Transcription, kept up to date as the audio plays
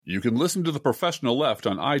You can listen to The Professional Left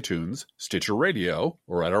on iTunes, Stitcher Radio,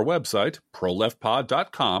 or at our website,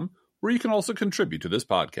 proleftpod.com, where you can also contribute to this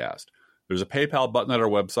podcast. There's a PayPal button at our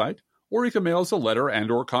website, or you can mail us a letter and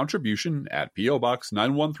or contribution at P.O. Box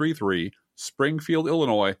 9133, Springfield,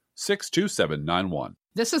 Illinois, 62791.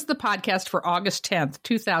 This is the podcast for August 10th,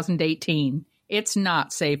 2018. It's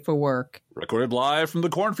not safe for work. Recorded live from the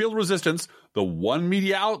Cornfield Resistance, the one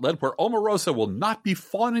media outlet where Omarosa will not be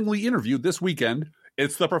fawningly interviewed this weekend.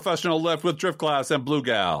 It's The Professional Left with Drift Glass and Blue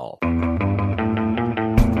Gal. Hi,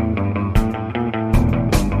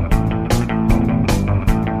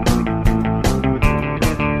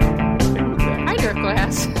 Drift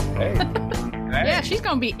Glass. Hey. Yeah, she's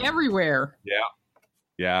going to be everywhere.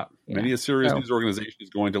 Yeah. Many a serious news organization is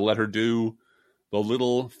going to let her do the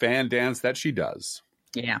little fan dance that she does.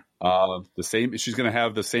 Yeah. She's going to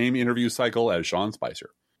have the same interview cycle as Sean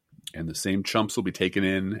Spicer. And the same chumps will be taken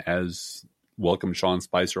in as welcome Sean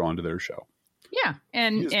Spicer onto their show. Yeah,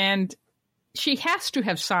 and she has to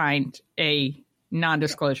have signed a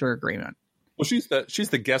non-disclosure agreement. Well, she's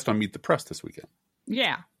the guest on Meet the Press this weekend.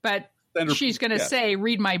 Yeah, but she's going to say,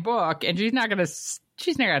 "Read my book," and she's not going to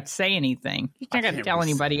say anything. She's not going to tell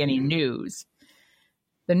anybody any news.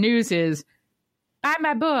 The news is, "Buy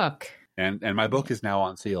my book." And my book is now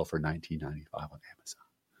on sale for $19.95 on Amazon.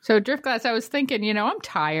 So, Drift Glass, I was thinking, I'm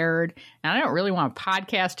tired, and I don't really want a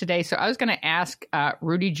podcast today, so I was going to ask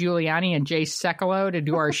Rudy Giuliani and Jay Sekulow to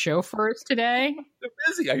do our show for us today. They're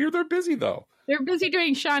busy. I hear they're busy, though. They're busy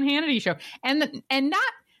doing Sean Hannity's show. And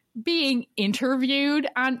not being interviewed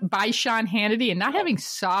by Sean Hannity and not having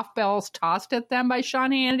softballs tossed at them by Sean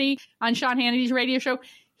Hannity on Sean Hannity's radio show.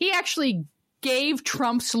 He actually gave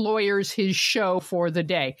Trump's lawyers his show for the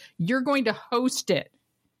day. You're going to host it.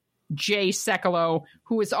 Jay Sekulow,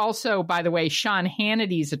 who is also, by the way, Sean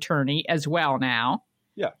Hannity's attorney as well now.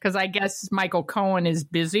 Yeah. Because I guess Michael Cohen is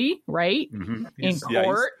busy, right? Mm-hmm. In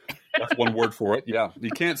court. That's one word for it. Yeah. He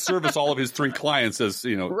can't service all of his three clients as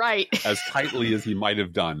tightly as he might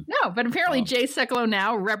have done. No, but apparently Jay Sekulow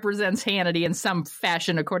now represents Hannity in some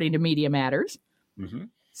fashion, according to Media Matters. Mm-hmm.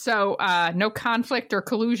 So no conflict or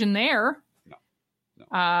collusion there. No.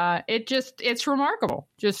 It's remarkable.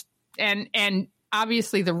 And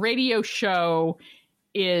obviously, the radio show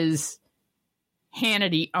is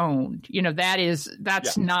Hannity owned.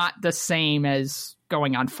 That's not the same as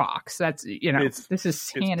going on Fox. This is Hannity. It's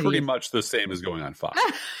pretty much the same as going on Fox.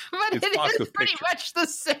 But it is pretty much the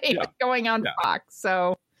same as going on Fox.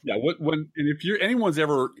 So if anyone's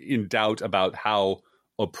ever in doubt about how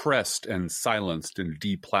oppressed and silenced and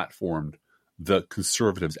deplatformed the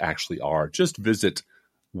conservatives actually are, just visit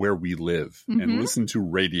where we live and listen to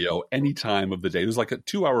radio any time of the day. There's like a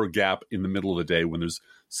 2-hour gap in the middle of the day when there's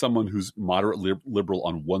someone who's moderate liberal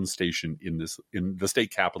on one station in the state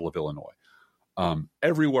capital of Illinois.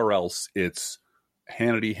 Everywhere else, it's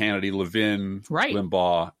Hannity, Levin,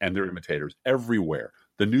 Limbaugh, and their imitators. Everywhere.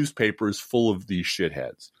 The newspaper is full of these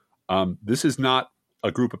shitheads. This is not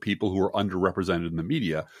a group of people who are underrepresented in the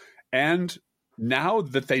media. And now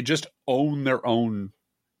that they just own their own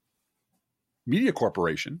media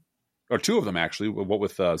corporation, or two of them actually, what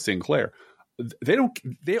with Sinclair,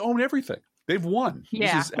 they own everything. They've won.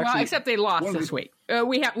 Yeah, except they lost this week.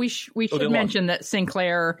 We should mention that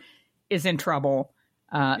Sinclair is in trouble.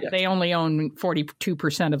 They only own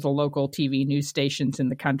 42% of the local TV news stations in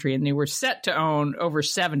the country, and they were set to own over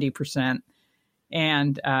 70%.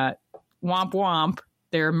 And womp womp,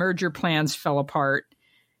 their merger plans fell apart.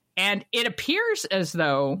 And it appears as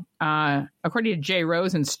though, according to Jay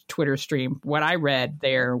Rosen's Twitter stream, what I read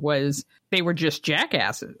there was they were just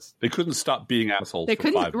jackasses. They couldn't stop being assholes. They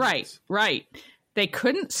couldn't. Right. They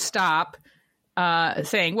couldn't stop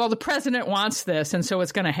saying, "Well, the president wants this, and so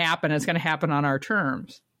it's going to happen. It's going to happen on our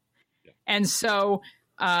terms." Yeah. And so,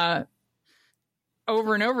 over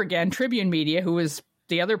and over again, Tribune Media, who was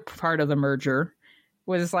the other part of the merger,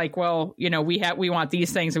 was like, well, we want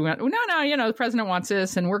these things. And we went, no, the president wants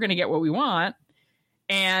this and we're going to get what we want.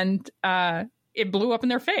 And it blew up in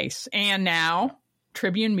their face. And now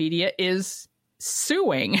Tribune Media is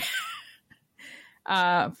suing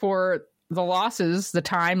for the losses, the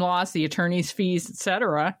time loss, the attorney's fees,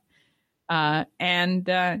 etc.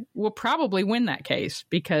 And we'll probably win that case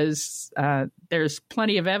because there's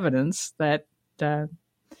plenty of evidence that that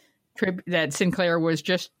Sinclair was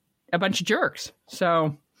just a bunch of jerks.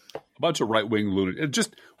 So a bunch of right-wing lunatics.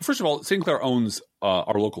 First of all, Sinclair owns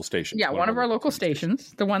our local station. Yeah, one of our local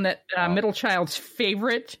stations, the one that Middle Child's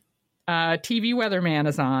favorite TV weatherman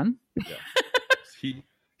is on. Yeah.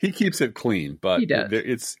 He keeps it clean, but he does.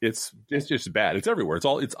 It's just bad. It's everywhere.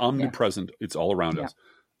 It's omnipresent. Yeah. It's all around us.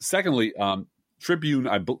 Secondly, Tribune,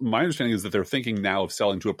 my understanding is that they're thinking now of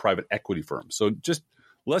selling to a private equity firm. So just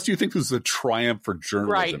lest you think this is a triumph for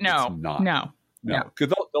journalism, right? No, it's not. No.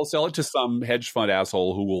 Because they'll sell it to some hedge fund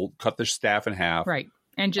asshole who will cut their staff in half. Right.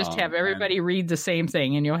 And just have everybody read the same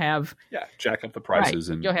thing, and you'll have jack up the prices,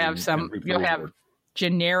 and you'll have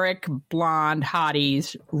generic blonde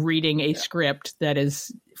hotties reading a script that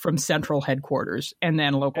is from central headquarters, and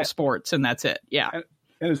then local sports, and that's it. Yeah.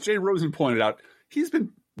 And as Jay Rosen pointed out, he's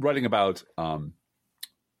been writing about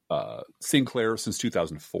Sinclair since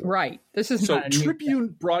 2004. Right. This is so not a new Tribune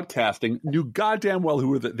thing. Broadcasting knew goddamn well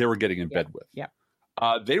who they were getting in bed with. Yeah.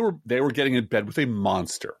 They were getting in bed with a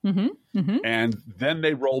monster, and then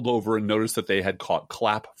they rolled over and noticed that they had caught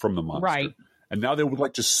clap from the monster, right? And now they would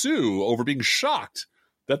like to sue over being shocked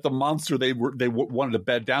that the monster they wanted to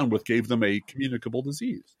bed down with gave them a communicable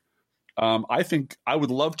disease. I think I would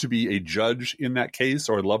love to be a judge in that case,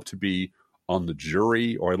 or I'd love to be on the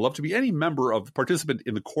jury, or I'd love to be any participant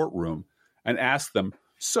in the courtroom and ask them,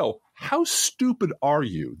 so how stupid are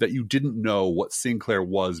you that you didn't know what Sinclair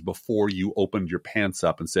was before you opened your pants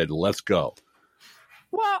up and said, let's go?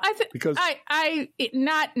 Well,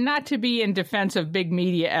 not to be in defense of big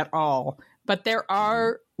media at all, but there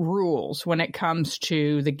are rules when it comes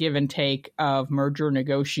to the give and take of merger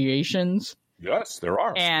negotiations. Yes, there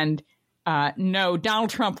are. And no,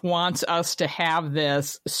 Donald Trump wants us to have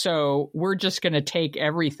this, so we're just going to take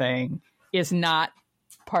everything is not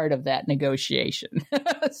part of that negotiation.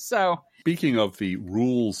 So, speaking of the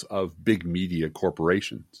rules of big media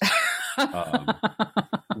corporations,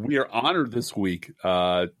 we are honored this week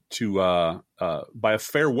by a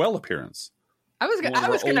farewell appearance. I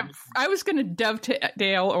was gonna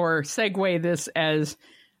dovetail or segue this as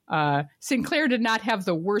Sinclair did not have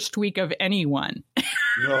the worst week of anyone.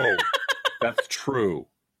 No, that's true.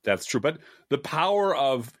 That's true. But the power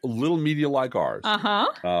of little media like ours,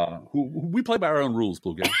 who we play by our own rules,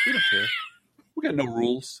 Blue Gal. We don't care. We got no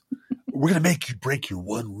rules. We're going to make you break your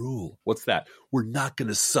one rule. What's that? We're not going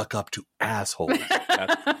to suck up to assholes.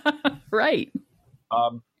 Right.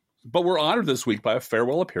 But we're honored this week by a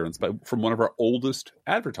farewell appearance from one of our oldest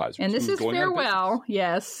advertisers. And this is farewell,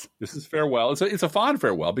 yes. This is farewell. It's a fond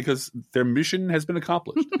farewell because their mission has been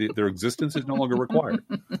accomplished. Their existence is no longer required.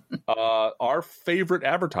 Our favorite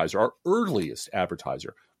advertiser, our earliest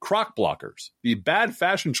advertiser, Croc Blockers, the bad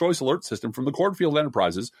fashion choice alert system from the Cornfield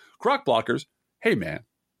Enterprises. Croc Blockers, hey man,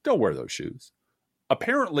 don't wear those shoes.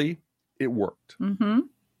 Apparently, it worked.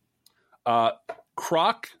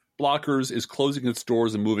 Croc Blockers is closing its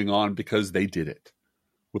doors and moving on because they did it.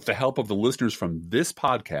 With the help of the listeners from this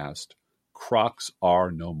podcast, Crocs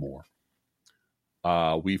are no more.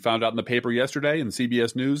 We found out in the paper yesterday in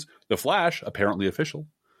CBS News, The Flash, apparently official,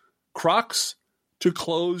 Crocs to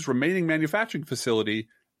close remaining manufacturing facility,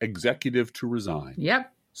 executive to resign.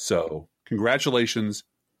 Yep. So, congratulations,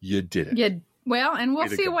 you did it. Yeah. Well, and we'll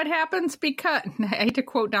see what happens because, I hate to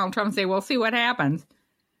quote Donald Trump and say, we'll see what happens.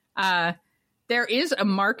 There is a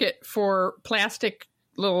market for plastic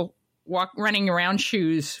little running around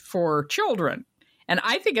shoes for children. And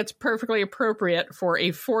I think it's perfectly appropriate for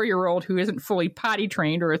a 4-year-old who isn't fully potty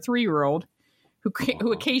trained or a 3-year-old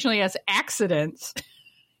who occasionally has accidents.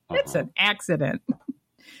 It's an accident.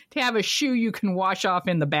 To have a shoe you can wash off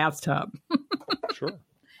in the bathtub. Sure.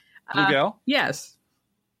 Blue Gal? Yes.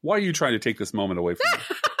 Why are you trying to take this moment away from me?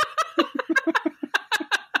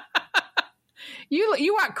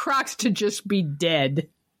 You want Crocs to just be dead.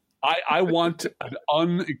 I want an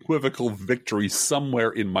unequivocal victory somewhere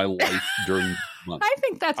in my life during the month. I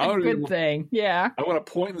think that's a good thing. Yeah. I want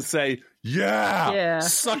to point and say, yeah.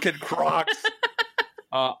 Suck it, Crocs.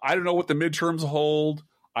 I don't know what the midterms hold.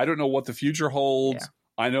 I don't know what the future holds. Yeah.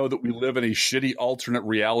 I know that we live in a shitty alternate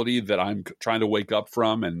reality that I'm trying to wake up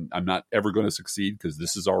from, and I'm not ever going to succeed because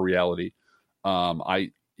this is our reality.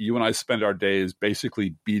 You and I spend our days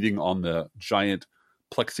basically beating on the giant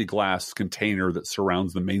plexiglass container that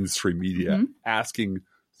surrounds the mainstream media, asking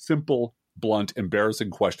simple, blunt, embarrassing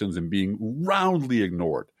questions and being roundly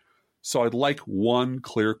ignored. So I'd like one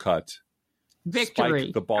clear-cut victory.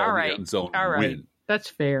 Spike the ball in the end zone and win. That's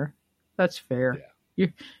fair. That's fair. Yeah.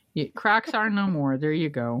 Crocs are no more. There you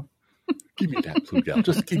go. Give me that, Blue Gal.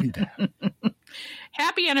 Just give me that.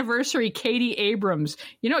 Happy anniversary, Katie Abrams.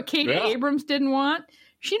 You know what Katie Abrams didn't want?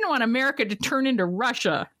 She didn't want America to turn into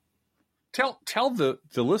Russia. Tell the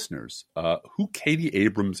listeners who Katie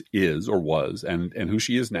Abrams is or was and who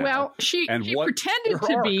she is now. Well, she pretended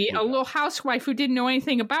to be a little housewife who didn't know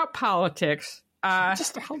anything about politics.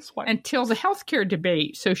 Just a housewife. Until the healthcare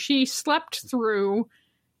debate. So she slept through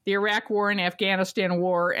the Iraq War and Afghanistan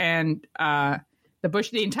War and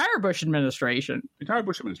the entire Bush administration.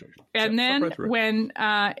 And then when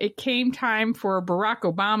it came time for Barack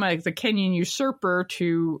Obama, the Kenyan usurper,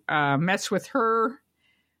 to mess with her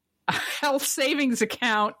health savings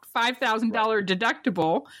account, $5,000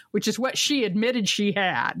 deductible, which is what she admitted she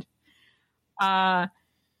had,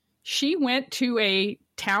 she went to a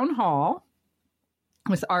town hall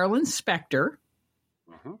with Arlen Specter,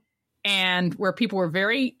 and where people were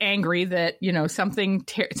very angry that, you know, something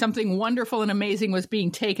wonderful and amazing was being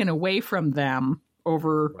taken away from them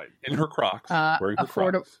over in her Crocs, wearing her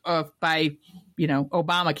Crocs. By, you know,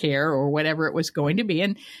 Obamacare or whatever it was going to be,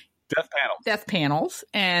 and death panels,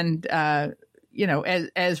 and you know,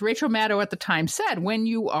 as Rachel Maddow at the time said, when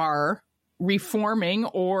you are reforming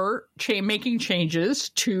or making changes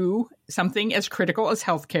to something as critical as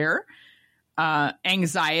healthcare,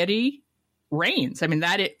 anxiety reigns. I mean,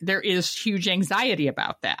 there is huge anxiety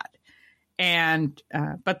about that. And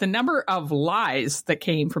but the number of lies that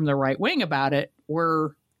came from the right wing about it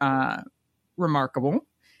were remarkable,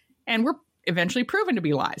 and were eventually proven to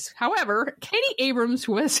be lies. However, Katie Abrams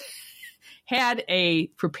had a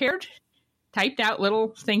prepared, typed out little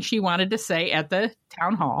thing she wanted to say at the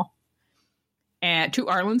town hall to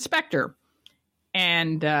Arlen Specter.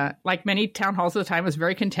 And like many town halls at the time, it was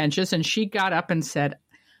very contentious. And she got up and said,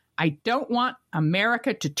 "I don't want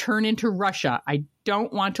America to turn into Russia. I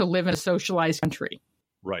don't want to live in a socialized country."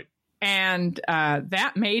 Right. And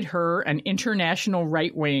that made her an international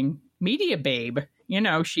right-wing media babe. You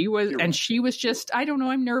know, she was just, "I don't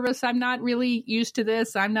know, I'm nervous. I'm not really used to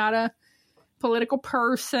this. I'm not a political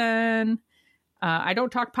person. I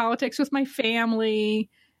don't talk politics with my family.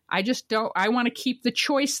 I want to keep the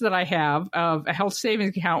choice that I have of a health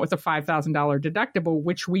savings account with a $5,000 deductible,"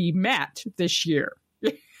 which we met this year.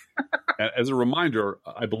 As a reminder,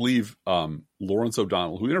 I believe Lawrence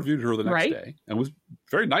O'Donnell, who interviewed her the next day and was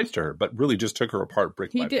very nice to her, but really just took her apart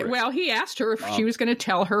brick by brick. Well, he asked her if she was going to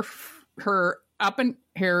tell her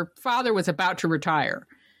father was about to retire,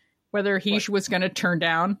 whether he was going to turn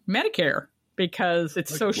down Medicare because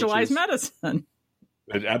it's socialized medicine.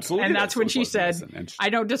 It absolutely. And that's when she said, "I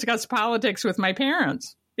don't discuss politics with my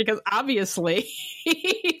parents," because obviously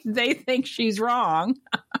they think she's wrong.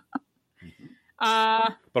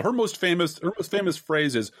 But her most famous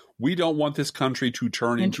phrase is, "We don't want this country to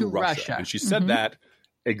turn into Russia." And she said that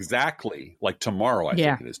exactly like tomorrow, I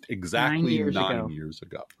think it is, exactly 9 years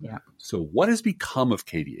ago. Yeah. So what has become of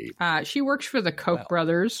Katie Abrams? She works for the Koch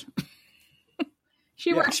brothers.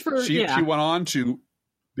 She went on to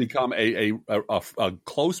become a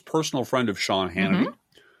close personal friend of Sean Hannity.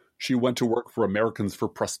 She went to work for Americans for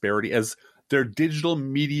Prosperity as their digital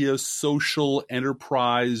media social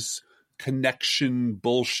enterprise connection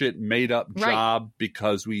bullshit made up job,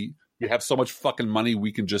 because we have so much fucking money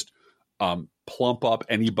we can just plump up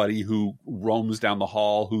anybody who roams down the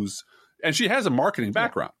hall and she has a marketing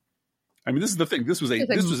background. I mean, this is the thing. This was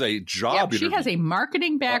a job interview. She has a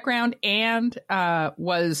marketing background and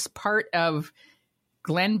was part of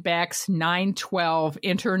Glenn Beck's 9/12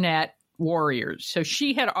 Internet Warriors. So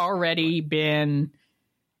she had already been,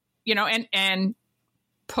 you know, and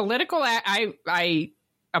political. I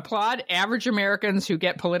applaud average Americans who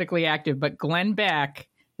get politically active, but Glenn Beck,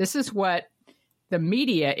 this is what the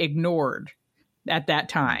media ignored at that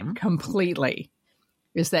time completely,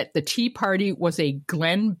 is that the Tea Party was a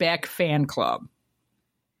Glenn Beck fan club.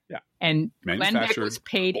 Yeah. And Glenn Beck was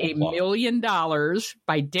paid $1 million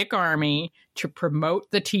by Dick Armey to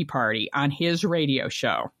promote the Tea Party on his radio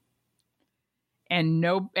show. And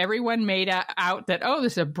everyone made out that, oh,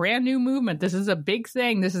 this is a brand new movement. This is a big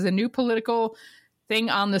thing. This is a new political thing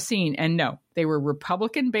on the scene. And no, they were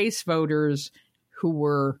Republican-based voters who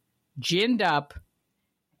were ginned up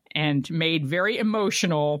and made very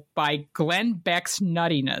emotional by Glenn Beck's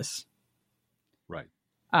nuttiness. Right.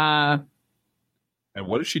 And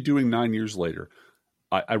what is she doing 9 years later?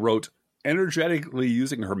 I wrote, energetically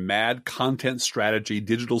using her mad content strategy,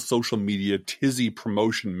 digital social media, tizzy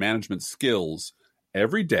promotion management skills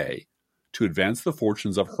every day to advance the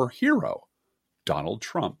fortunes of her hero, Donald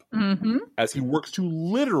Trump, as he works to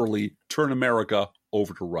literally turn America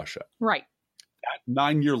over to Russia. Right. That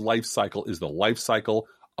 9-year life cycle is the life cycle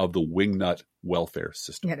of the wingnut welfare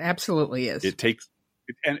system. It absolutely is. It takes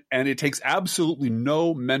absolutely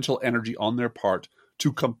no mental energy on their part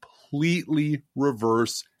to completely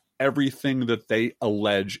reverse everything that they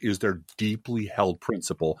allege is their deeply held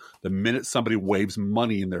principle. The minute somebody waves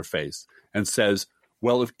money in their face and says,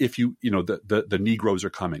 well, if you know, the Negroes are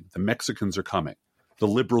coming, the Mexicans are coming, the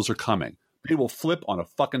liberals are coming, they will flip on a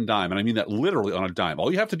fucking dime. And I mean that literally on a dime.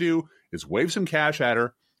 All you have to do is wave some cash at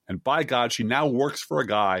her, and by God, she now works for a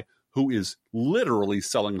guy who is literally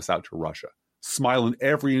selling us out to Russia. smiling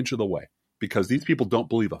every inch of the way, because these people don't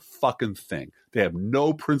believe a fucking thing. They have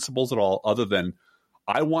no principles at all other than,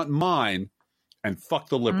 I want mine and fuck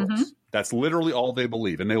the liberals. Mm-hmm. That's literally all they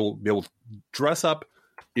believe. And they will dress up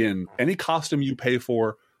in any costume you pay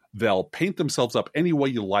for. They'll paint themselves up any way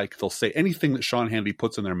you like. They'll say anything that Sean Hannity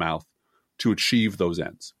puts in their mouth to achieve those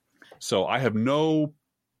ends. So I have no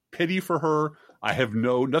pity for her. I have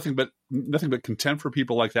nothing but contempt for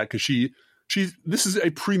people like that, because this is a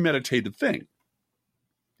premeditated thing.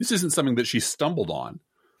 This isn't something that she stumbled on.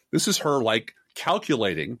 This is her like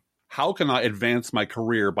calculating, how can I advance my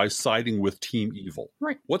career by siding with Team Evil?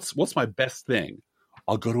 Right. What's my best thing?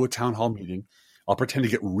 I'll go to a town hall meeting. I'll pretend to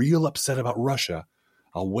get real upset about Russia.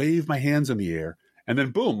 I'll wave my hands in the air, and then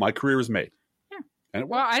boom, my career is made. Yeah. And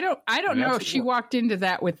well, I don't know if she walked into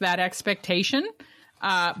that with that expectation,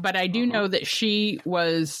 but I do know that she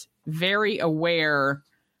was very aware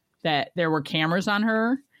that there were cameras on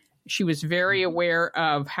her. She was very aware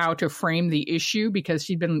of how to frame the issue, because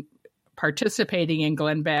she'd been participating in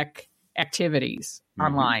Glenn Beck activities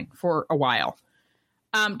online for a while.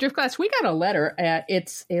 Drift Glass, we got a letter.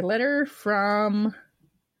 It's a letter from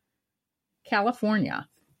California.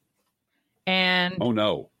 And oh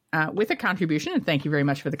no. With a contribution, and thank you very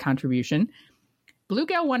much for the contribution. Blue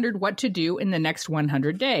Gal wondered what to do in the next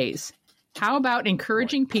 100 days. How about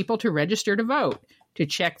encouraging people to register to vote, to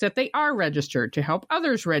check that they are registered, to help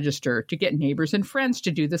others register, to get neighbors and friends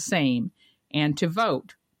to do the same, and to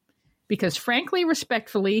vote? Because frankly,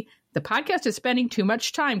 respectfully, the podcast is spending too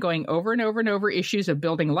much time going over and over and over issues of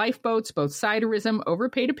building lifeboats, both siderism,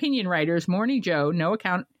 overpaid opinion writers, Morning Joe, no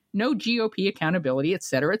GOP accountability, et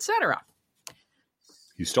cetera, et cetera.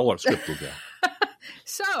 You stole our script, Blue Gal.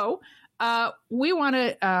 So we want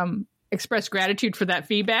to express gratitude for that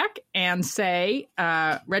feedback and say,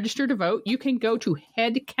 register to vote. You can go to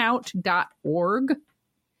headcount.org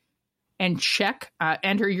and check,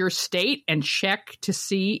 enter your state and check to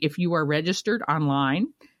see if you are registered online.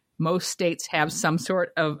 Most states have some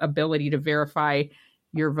sort of ability to verify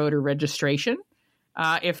your voter registration.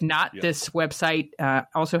 If not, this website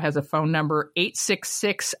also has a phone number,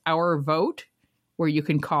 866-OUR-VOTE, where you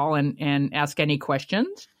can call and ask any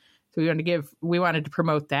questions. So we wanted to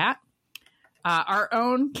promote that. Our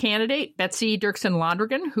own candidate, Betsy Dirksen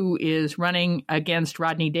Londrigan, who is running against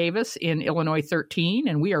Rodney Davis in Illinois 13,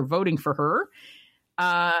 and we are voting for her.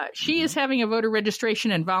 She is having a voter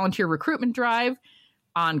registration and volunteer recruitment drive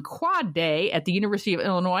on Quad Day at the University of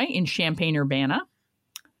Illinois in Champaign-Urbana.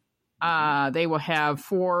 They will have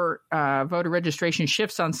 4 voter registration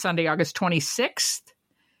shifts on Sunday, August 26th.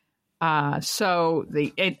 So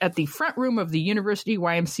at the front room of the University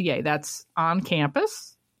YMCA, that's on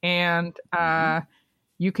campus. And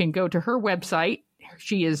you can go to her website.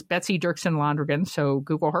 She is Betsy Dirksen Londrigan, so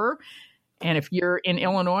Google her. And if you're in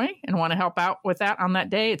Illinois and want to help out with that on that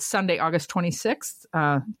day, it's Sunday, August 26th.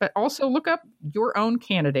 But also look up your own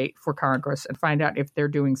candidate for Congress and find out if they're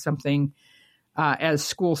doing something as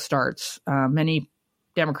school starts. Many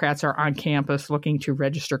Democrats are on campus looking to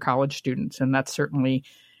register college students, and that's certainly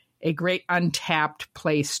a great untapped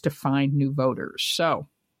place to find new voters. So,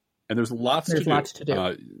 and there's lots to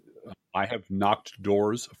do. I have knocked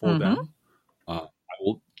doors for them. I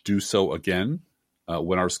will do so again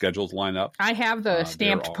when our schedules line up. I have the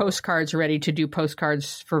stamped postcards ready to do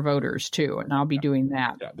postcards for voters too, and I'll be doing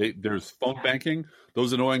that. Yeah, there's phone banking.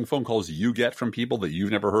 Those annoying phone calls you get from people that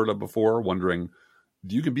you've never heard of before, wondering,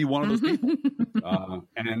 you can be one of those people.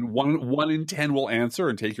 And one in 10 will answer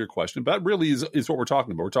and take your question. But that really is what we're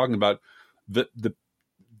talking about. We're talking about the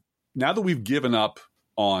now that we've given up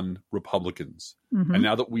on Republicans, and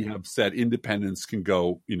now that we have said independents can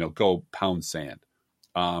go pound sand,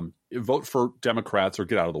 vote for Democrats or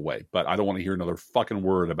get out of the way. But I don't want to hear another fucking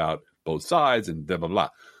word about both sides and blah, blah, blah.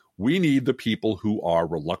 We need the people who are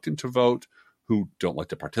reluctant to vote, who don't like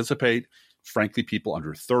to participate, frankly, people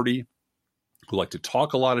under 30, who like to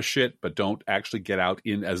talk a lot of shit but don't actually get out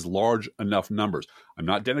in as large enough numbers. I'm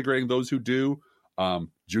not denigrating those who do.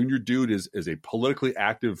 Junior Dude is a politically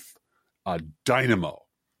active dynamo,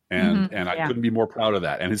 and I couldn't be more proud of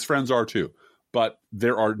that. And his friends are too. But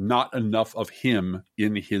there are not enough of him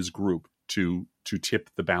in his group to tip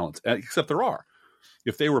the balance. Except there are.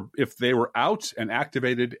 If they were out and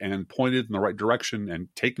activated and pointed in the right direction and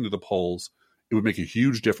taken to the polls, it would make a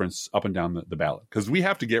huge difference up and down the ballot. Because we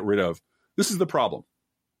have to get rid of. This is the problem.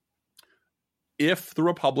 If the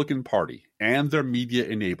Republican Party and their media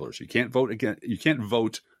enablers, you can't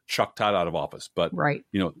vote Chuck Todd out of office, but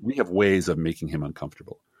we have ways of making him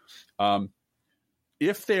uncomfortable.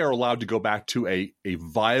 If they are allowed to go back to a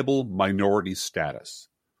viable minority status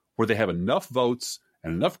where they have enough votes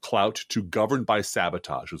and enough clout to govern by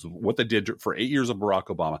sabotage, which is what they did for 8 years of Barack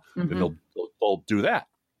Obama, then they'll do that.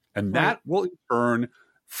 And that will in turn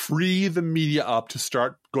free the media up to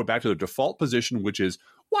start go back to their default position, which is,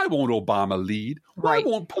 why won't Obama lead? Why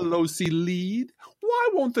won't Pelosi lead? Why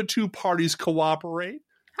won't the two parties cooperate?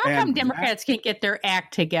 How come Democrats can't get their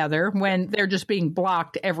act together when they're just being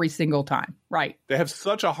blocked every single time? Right. They have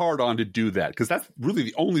such a hard on to do that because that's really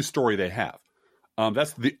the only story they have.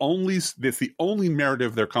 That's the only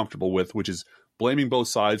narrative they're comfortable with, which is blaming both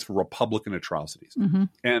sides for Republican atrocities.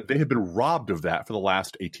 And they have been robbed of that for the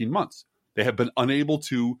last 18 months. They have been unable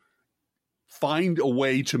to find a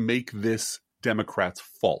way to make this Democrats'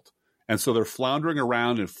 fault. And so they're floundering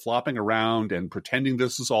around and flopping around and pretending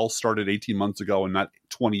this was all started 18 months ago and not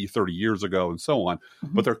 20, 30 years ago and so on.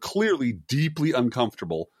 But they're clearly deeply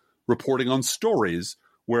uncomfortable reporting on stories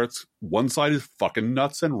where it's one side is fucking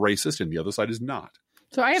nuts and racist and the other side is not.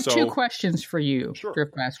 So I have two questions for you,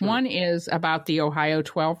 Driftglass. Sure. One is about the Ohio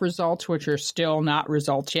 12 results, which are still not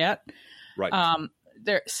results yet. Right.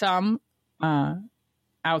 There some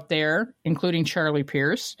out there, including Charlie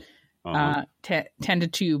Pierce,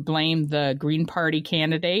 tended to blame the Green Party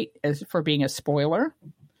candidate for being a spoiler.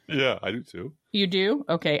 Yeah, I do too. You do?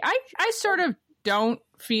 Okay. I sort of don't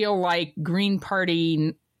feel like Green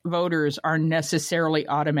Party voters are necessarily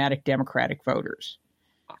automatic Democratic voters.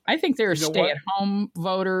 I think there are stay-at-home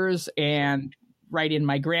voters and write-in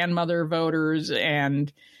my grandmother voters,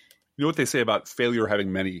 and you know what they say about failure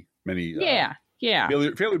having many. Yeah.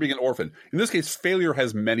 Failure being an orphan. In this case, failure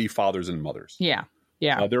has many fathers and mothers. Yeah.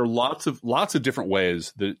 There are lots of different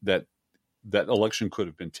ways that election could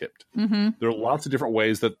have been tipped. There are lots of different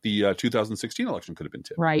ways that the 2016 election could have been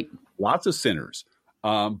tipped. Right. Lots of sinners.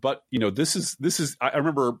 But this is. I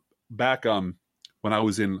remember back when I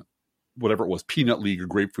was in whatever it was, Peanut League or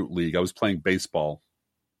Grapefruit League. I was playing baseball,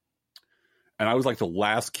 and I was like the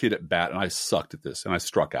last kid at bat, and I sucked at this, and I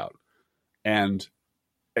struck out, and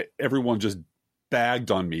everyone just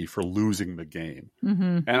bagged on me for losing the game.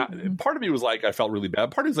 And part of me was like, I felt really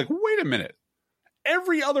bad. Part of me was like, wait a minute.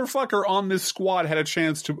 Every other fucker on this squad had a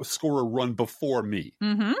chance to score a run before me.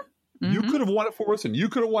 You could have won it for us, and you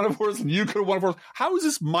could have won it for us, and you could have won it for us. How is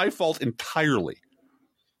this my fault entirely?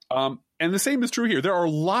 And the same is true here. There are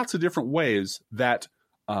lots of different ways that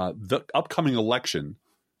the upcoming election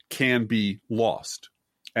can be lost.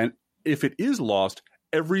 And if it is lost,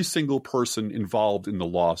 every single person involved in the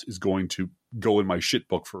loss is going to go in my shit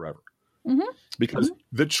book forever. Because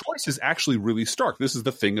the choice is actually really stark. This is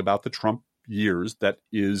the thing about the Trump years that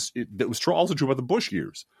was also true about the Bush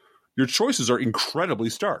years. Your choices are incredibly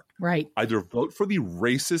stark. Right. Either vote for the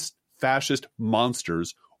racist, fascist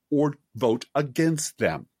monsters or vote against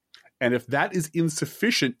them. And if that is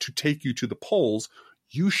insufficient to take you to the polls,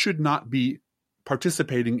 you should not be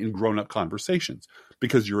participating in grown-up conversations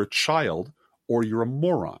because you're a child or you're a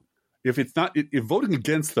moron. If voting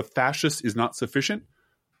against the fascists is not sufficient,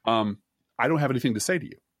 I don't have anything to say to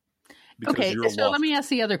you. Okay, so let me ask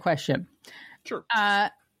the other question. Sure.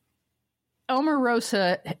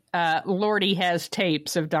 Omarosa Lordy has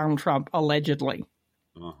tapes of Donald Trump, allegedly.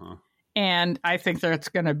 And I think that's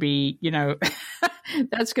going to be,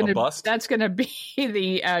 that's going to be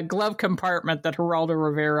the glove compartment that Geraldo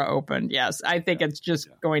Rivera opened. Yes, I think it's just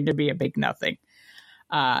going to be a big nothing.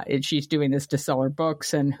 She's doing this to sell her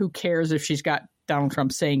books, and who cares if she's got Donald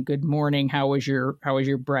Trump saying "Good morning, how was your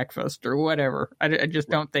breakfast" or whatever. I just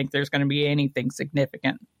don't think there's going to be anything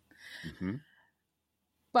significant.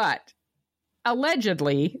 But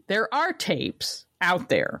allegedly, there are tapes out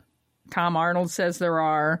there. Tom Arnold says there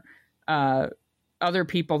are. Other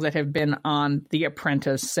people that have been on The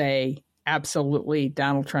Apprentice say absolutely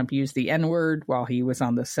Donald Trump used the N-word while he was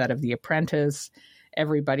on the set of The Apprentice.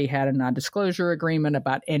 Everybody had a non-disclosure agreement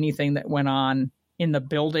about anything that went on in the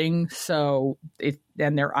building. So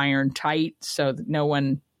then they're iron tight. So that no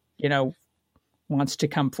one, wants to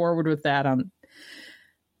come forward with that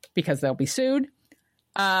because they'll be sued.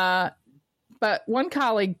 But one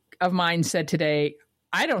colleague of mine said today,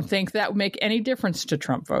 I don't think that would make any difference to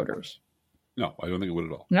Trump voters. No, I don't think it would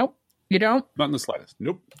at all. Nope. You don't? Not in the slightest.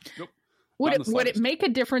 Nope. Would it make a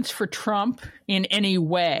difference for Trump in any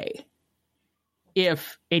way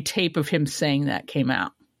if a tape of him saying that came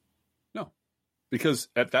out? No. Because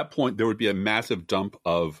at that point, there would be a massive dump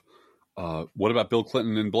of what about Bill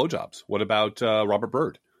Clinton and blowjobs? What about Robert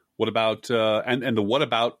Byrd? What about and the what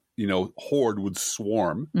about, horde would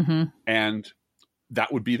swarm and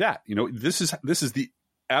that would be that. This is the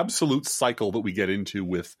absolute cycle that we get into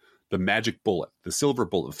with the magic bullet, the silver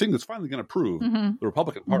bullet, the thing that's finally going to prove the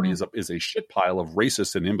Republican Party is a shit pile of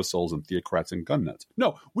racists and imbeciles and theocrats and gun nuts.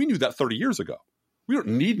 No, we knew that 30 years ago. We don't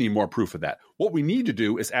need any more proof of that. What we need to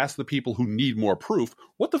do is ask the people who need more proof,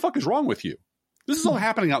 what the fuck is wrong with you? This is all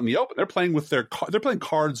happening out in the open. They're playing with they're playing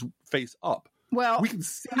cards face up. Well, we can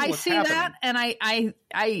see I see happening. that, and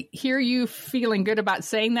I hear you feeling good about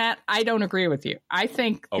saying that. I don't agree with you. I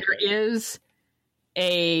think there is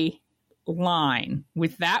a line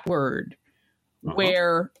with that word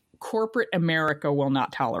where corporate America will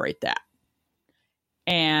not tolerate that.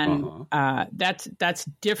 And that's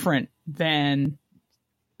different than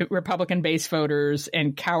Republican base voters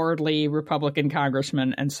and cowardly Republican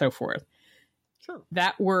congressmen and so forth. Sure.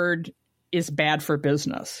 That word is bad for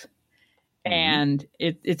business. And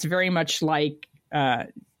it's very much like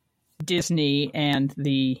Disney and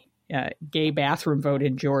the gay bathroom vote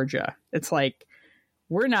in Georgia. It's like,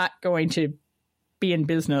 we're not going to be in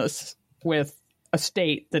business with a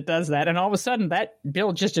state that does that. And all of a sudden that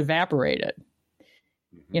bill just evaporated.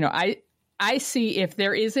 You know, I see if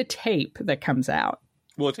there is a tape that comes out.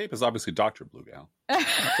 Well, the tape is obviously Dr. Blue Gal.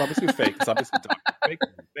 It's obviously fake. It's obviously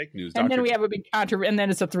fake news. And then we have a big controversy, and then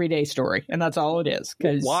it's a 3-day story, and that's all it is.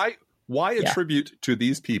 Why attribute to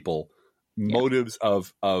these people motives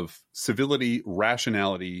of civility,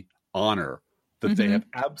 rationality, honor that they have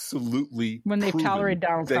absolutely when they've tolerated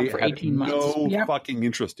Donald Trump for 18 months? No fucking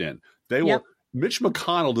interest in. They will. Mitch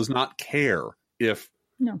McConnell does not care if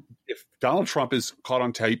Donald Trump is caught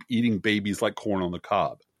on tape eating babies like corn on the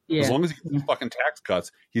cob. As long as he gets fucking tax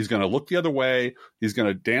cuts, he's going to look the other way. He's going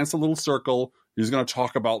to dance a little circle. He's going to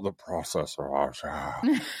talk about the process.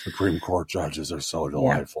 Supreme Court judges are so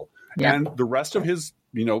delightful. And the rest of his,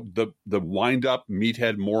 the wind up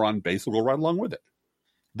meathead moron base will go right along with it.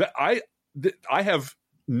 I have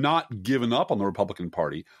not given up on the Republican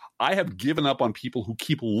Party. I have given up on people who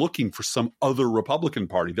keep looking for some other Republican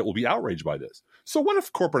Party that will be outraged by this. So what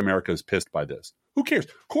if corporate America is pissed by this? Who cares?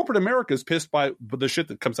 Corporate America is pissed by the shit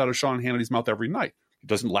that comes out of Sean Hannity's mouth every night. It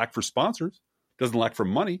doesn't lack for sponsors. It doesn't lack for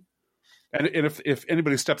money. And if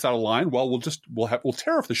anybody steps out of line, well, we'll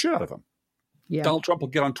tariff the shit out of him. Yeah. Donald Trump will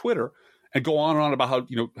get on Twitter and go on and on about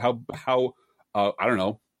how I don't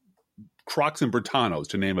know, Crocs and Bertanos,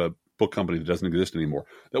 to name a book company that doesn't exist anymore,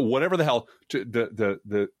 that whatever the hell,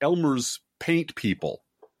 the Elmer's paint people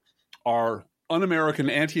are un-American,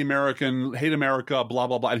 anti-American, hate America, blah,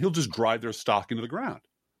 blah, blah. And he'll just drive their stock into the ground.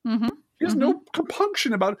 He has no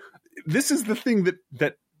compunction about it. This is the thing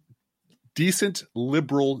that decent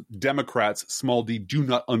liberal Democrats, small d, do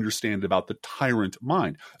not understand about the tyrant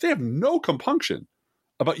mind. They have no compunction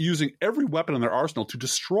about using every weapon in their arsenal to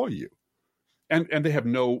destroy you. And they have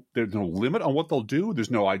there's no limit on what they'll do. There's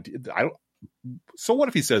no idea. So what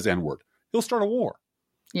if he says N-word? He'll start a war.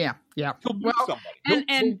 Yeah. He'll do somebody.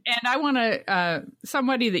 And I want to,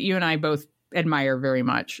 somebody that you and I both admire very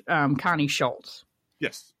much, Connie Schultz.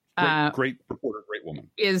 Yes. Great reporter, great woman.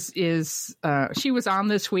 She was on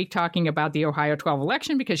this week talking about the Ohio 12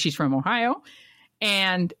 election because she's from Ohio.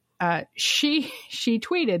 And she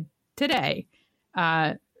tweeted today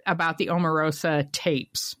about the Omarosa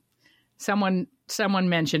tapes. Someone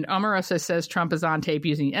mentioned Omarosa says Trump is on tape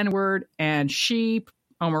using the N-word, and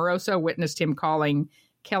Omarosa, witnessed him calling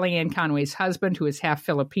Kellyanne Conway's husband, who is half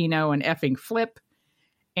Filipino, an effing flip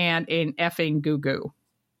and an effing goo-goo.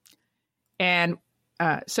 And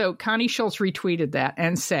so Connie Schultz retweeted that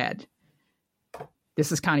and said,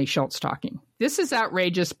 this is Connie Schultz talking. This is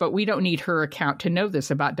outrageous, but we don't need her account to know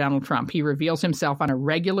this about Donald Trump. He reveals himself on a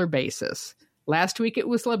regular basis. Last week it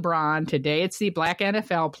was LeBron. Today it's the black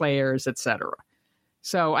NFL players, etc.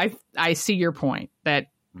 So I see your point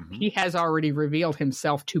that he has already revealed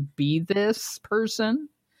himself to be this person,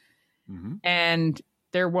 and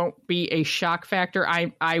there won't be a shock factor.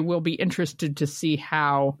 I will be interested to see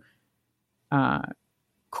how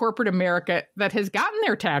corporate America that has gotten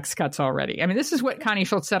their tax cuts already. I mean, this is what Connie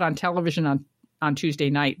Schultz said on television on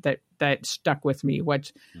Tuesday night that stuck with me,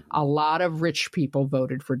 which a lot of rich people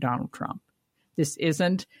voted for Donald Trump. This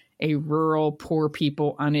isn't a rural, poor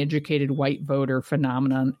people, uneducated white voter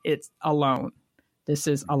phenomenon. It's alone. This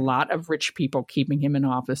is a lot of rich people keeping him in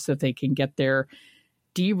office so they can get their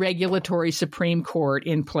deregulatory Supreme Court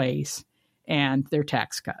in place and their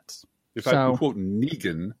tax cuts. If I can quote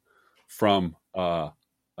Negan from The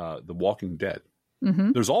Walking Dead,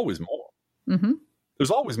 there's always more.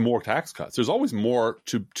 There's always more tax cuts. There's always more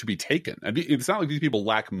to be taken. I mean, it's not like these people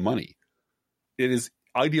lack money. It is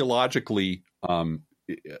ideologically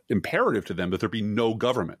imperative to them that there be no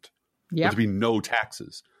government, that there be no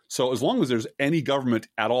taxes. So as long as there's any government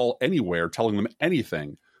at all anywhere telling them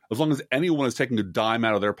anything, as long as anyone is taking a dime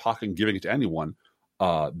out of their pocket and giving it to anyone,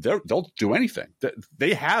 they'll do anything.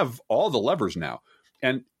 They have all the levers now.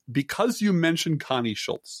 And because you mentioned Connie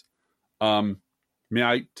Schultz, May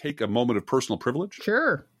I take a moment of personal privilege?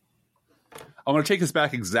 Sure. I'm going to take us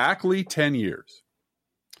back exactly 10 years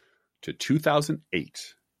to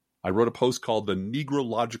 2008. I wrote a post called The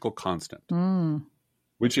Negrological Constant,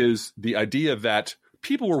 which is the idea that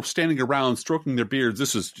people were standing around stroking their beards.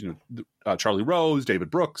 This is Charlie Rose, David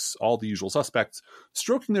Brooks, all the usual suspects,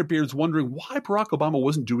 stroking their beards, wondering why Barack Obama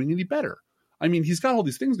wasn't doing any better. I mean, he's got all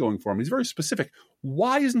these things going for him. He's very specific.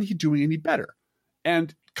 Why isn't he doing any better?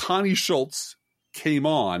 And Connie Schultz came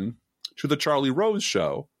on to the Charlie Rose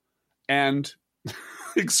show and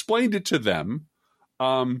explained it to them.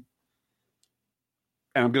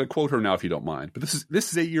 And I'm going to quote her now, if you don't mind. But this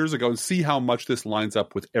is 8 years ago, and see how much this lines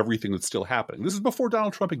up with everything that's still happening. This is before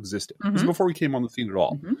Donald Trump existed. This is before he came on the scene at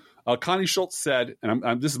all. Connie Schultz said,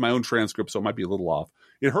 and this is my own transcript, so it might be a little off.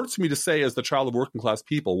 It hurts me to say, as the child of working class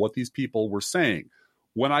people, what these people were saying.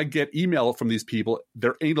 When I get email from these people,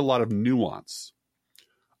 there ain't a lot of nuance.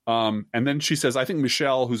 And then she says, I think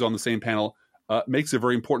Michelle, who's on the same panel, makes a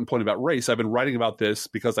very important point about race. I've been writing about this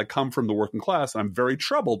because I come from the working class, and I'm very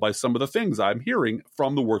troubled by some of the things I'm hearing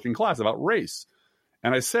from the working class about race.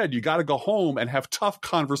 And I said, you got to go home and have tough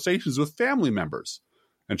conversations with family members.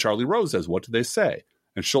 And Charlie Rose says, what do they say?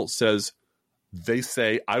 And Schultz says, they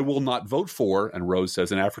say, I will not vote for, and Rose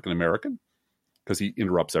says, an African American, because he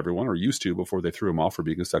interrupts everyone, or used to, before they threw him off for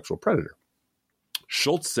being a sexual predator.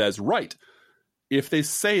 Schultz says, right. If they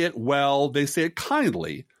say it, well, they say it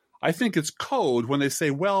kindly. I think it's code when they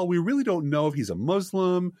say, well, we really don't know if he's a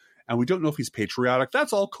Muslim and we don't know if he's patriotic.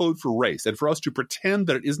 That's all code for race. And for us to pretend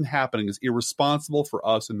that it isn't happening is irresponsible for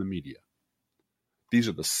us in the media. These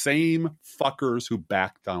are the same fuckers who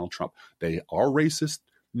backed Donald Trump. They are racist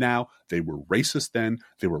now. They were racist then.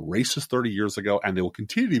 They were racist 30 years ago. And they will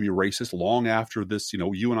continue to be racist long after this,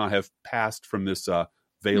 you and I have passed from this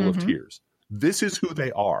veil of tears. This is who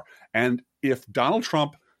they are. And if Donald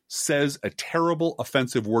Trump says a terrible,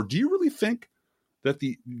 offensive word, do you really think that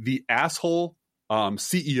the asshole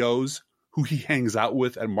CEOs who he hangs out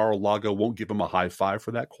with at Mar-a-Lago won't give him a high five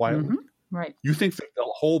for that quietly? Right. You think that a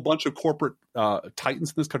whole bunch of corporate titans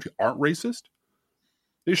in this country aren't racist?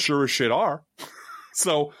 They sure as shit are.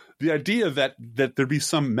 So the idea that there'd be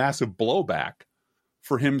some massive blowback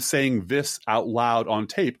for him saying this out loud on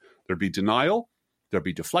tape, there'd be denial, there'd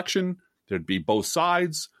be deflection, there'd be both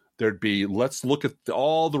sides. There'd be, let's look at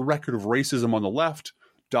all the record of racism on the left.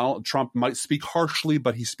 Donald Trump might speak harshly,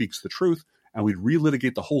 but he speaks the truth. And we'd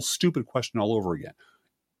relitigate the whole stupid question all over again.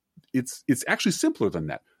 It's actually simpler than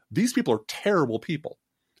that. These people are terrible people.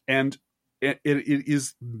 And it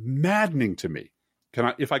is maddening to me.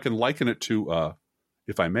 If I can liken it to,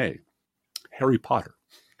 if I may, Harry Potter.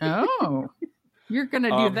 Oh, you're going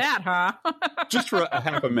to do that, huh? Just for a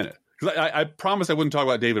half a minute. Because I promised I wouldn't talk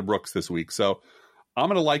about David Brooks this week. So I'm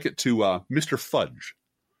going to like it to Mr. Fudge,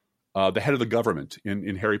 the head of the government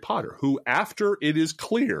in Harry Potter, who, after it is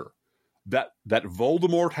clear that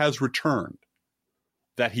Voldemort has returned,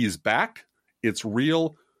 that he's back, it's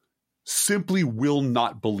real, simply will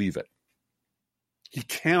not believe it. He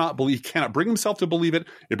cannot bring himself to believe it.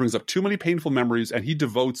 It brings up too many painful memories, and he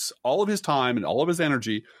devotes all of his time and all of his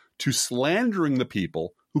energy to slandering the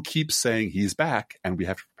people who keep saying he's back and we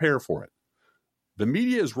have to prepare for it. The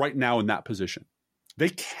media is right now in that position. They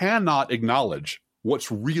cannot acknowledge what's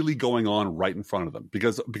really going on right in front of them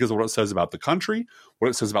because of what it says about the country, what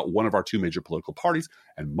it says about one of our two major political parties,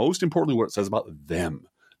 and most importantly, what it says about them.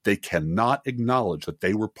 They cannot acknowledge that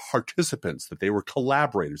they were participants, that they were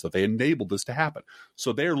collaborators, that they enabled this to happen.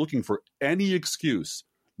 So they are looking for any excuse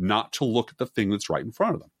not to look at the thing that's right in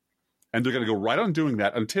front of them. And they're going to go right on doing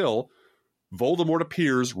that until Voldemort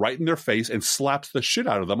appears right in their face and slaps the shit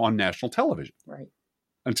out of them on national television. Right.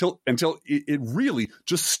 Until it really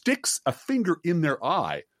just sticks a finger in their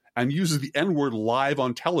eye and uses the N-word live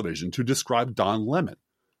on television to describe Don Lemon.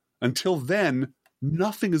 Until then,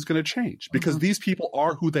 nothing is going to change because these people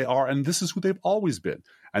are who they are, and this is who they've always been.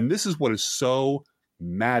 And this is what is so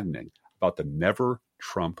maddening about the Never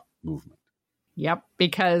Trump movement. Yep,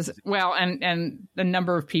 because, well, and a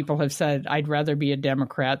number of people have said, I'd rather be a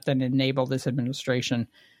Democrat than enable this administration.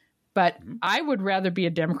 But I would rather be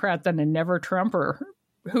a Democrat than a Never Trumper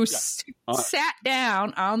who sat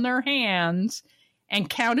down on their hands and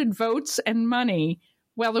counted votes and money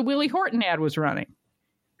while the Willie Horton ad was running,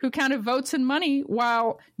 who counted votes and money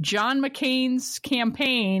while John McCain's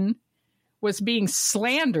campaign was being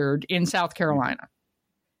slandered in South Carolina.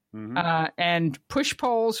 And push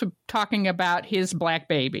polls talking about his black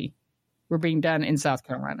baby were being done in South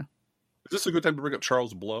Carolina. Is this a good time to bring up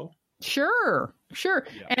Charles Blow? Sure.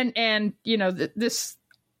 Yeah. And this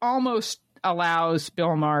almost allows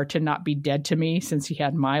Bill Maher to not be dead to me since he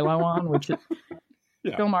had Milo on, which is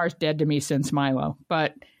Yeah. Bill Maher's dead to me since Milo,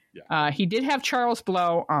 but he did have Charles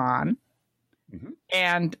Blow on. Mm-hmm.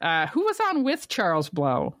 And who was on with Charles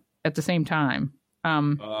Blow at the same time?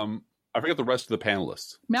 I forget the rest of the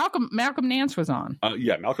panelists. Malcolm Nance was on.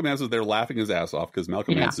 Malcolm Nance was there laughing his ass off because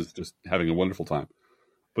Malcolm Nance is just having a wonderful time.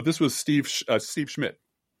 But this was Steve Schmidt.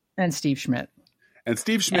 And Steve Schmidt. And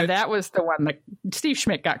Steve Schmidt. And that was the one that Steve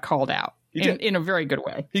Schmidt got called out in a very good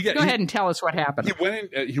way. Go ahead and tell us what happened.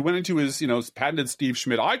 He went into his, patented Steve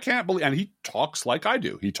Schmidt. I can't believe, and he talks like I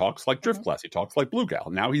do. He talks like Driftglass. He talks like Blue Gal.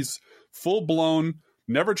 Now he's full blown,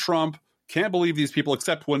 never Trump. Can't believe these people,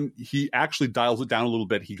 except when he actually dials it down a little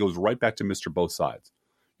bit, he goes right back to Mr. Both Sides.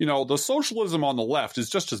 The socialism on the left is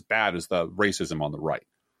just as bad as the racism on the right.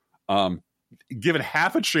 Given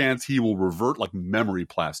half a chance, he will revert like memory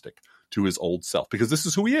plastic to his old self, because this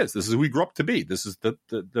is who he is. This is who he grew up to be. This is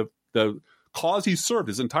the cause he served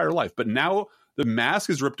his entire life. But now the mask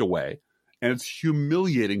is ripped away, and it's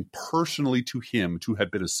humiliating personally to him to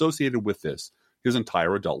have been associated with this his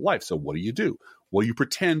entire adult life. So what do? Well, you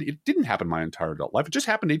pretend it didn't happen my entire adult life. It just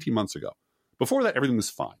happened 18 months ago. Before that, everything was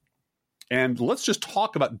fine. And let's just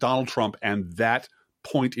talk about Donald Trump and that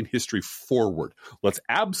point in history forward. Let's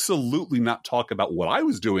absolutely not talk about what I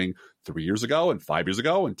was doing 3 years ago and 5 years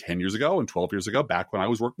ago and 10 years ago and 12 years ago, back when I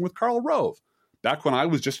was working with Karl Rove, back when I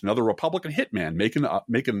was just another Republican hitman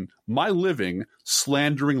making my living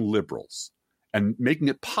slandering liberals and making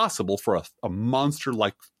it possible for a monster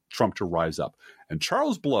like Trump to rise up. And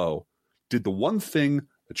Charles Blow did the one thing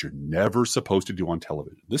that you're never supposed to do on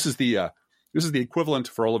television. This is the equivalent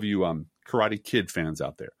for all of you Karate Kid fans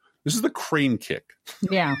out there. This is the crane kick.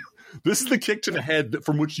 Yeah. This is the kick to the head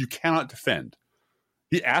from which you cannot defend.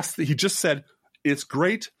 He just said, it's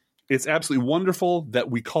great. It's absolutely wonderful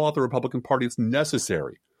that we call out the Republican Party. It's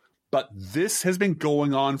necessary. But this has been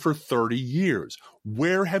going on for 30 years.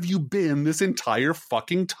 Where have you been this entire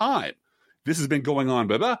fucking time? This has been going on,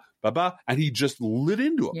 and he just lit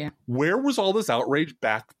into it. Yeah. Where was all this outrage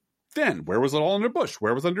back then? Where was it all under Bush?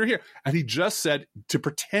 Where was it under here? And he just said, to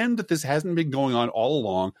pretend that this hasn't been going on all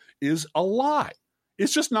along is a lie.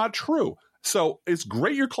 It's just not true. So it's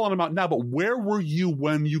great you're calling him out now, but where were you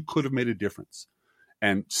when you could have made a difference?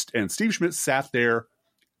 And Steve Schmidt sat there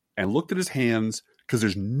and looked at his hands, because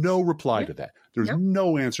there's no reply to that. There's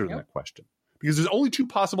no answer to that question. Because there's only two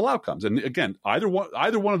possible outcomes. And again, either one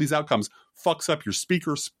of these outcomes fucks up your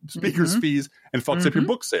speaker's fees and fucks up your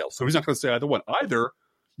book sales. So he's not going to say either one. Either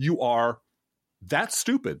you are that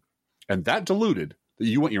stupid and that deluded that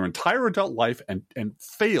you went your entire adult life and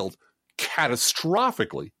failed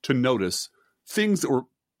catastrophically to notice things that were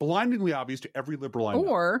blindingly obvious to every liberal I know.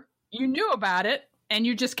 Or you knew about it and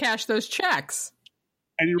you just cashed those checks.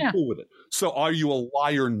 And you're cool with it. So are you a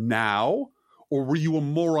liar now, or were you a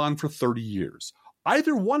moron for 30 years?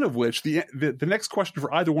 Either one of which, the next question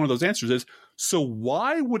for either one of those answers is, so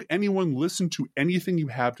why would anyone listen to anything you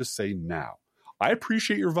have to say now? I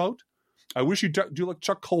appreciate your vote. I wish you'd do like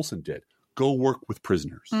Chuck Colson did. Go work with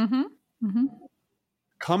prisoners. Mm-hmm. Mm-hmm.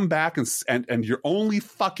 Come back and your only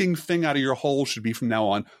fucking thing out of your hole should be from now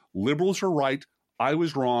on, liberals are right, I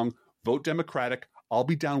was wrong, vote Democratic, I'll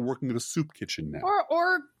be down working at a soup kitchen now.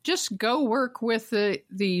 Or just go work with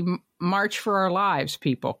the March for Our Lives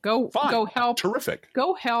people. Go help. Terrific.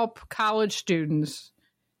 Go help college students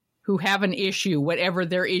who have an issue, whatever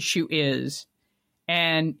their issue is.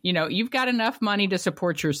 And, you've got enough money to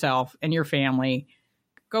support yourself and your family.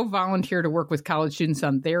 Go volunteer to work with college students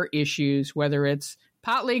on their issues, whether it's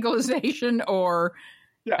pot legalization or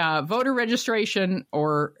voter registration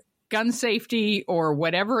or gun safety or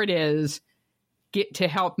whatever it is. Get to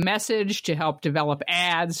help message, to help develop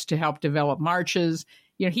ads, to help develop marches.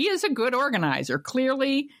 He is a good organizer.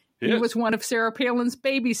 Clearly, he was one of Sarah Palin's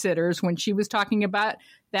babysitters when she was talking about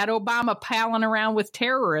that Obama palling around with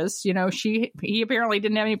terrorists. He apparently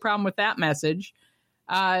didn't have any problem with that message.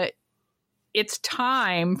 It's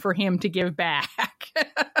time for him to give back.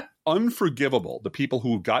 Unforgivable. The people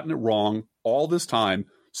who've gotten it wrong all this time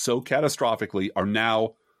so catastrophically are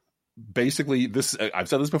now basically this. I've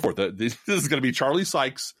said this before. This is going to be Charlie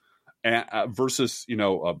Sykes versus Bill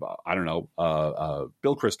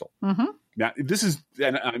Kristol. Mm-hmm. Now this is,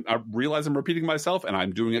 and I realize I'm repeating myself, and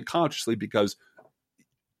I'm doing it consciously because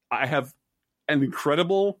I have an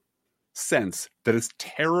incredible sense that it's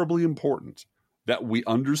terribly important that we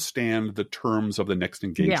understand the terms of the next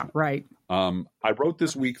engagement. Yeah, right. I wrote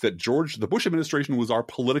this week that the Bush administration was our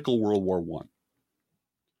political World War I.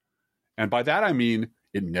 And by that, I mean,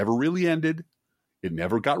 it never really ended. It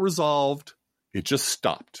never got resolved. It just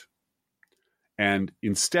stopped. And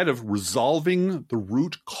instead of resolving the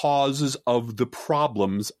root causes of the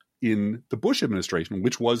problems in the Bush administration,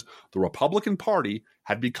 which was the Republican Party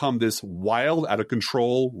had become this wild, out of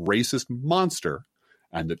control, racist monster,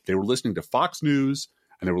 and that they were listening to Fox News,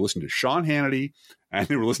 and they were listening to Sean Hannity, and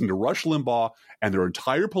they were listening to Rush Limbaugh, and their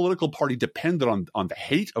entire political party depended on the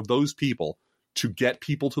hate of those people to get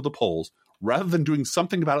people to the polls. Rather than doing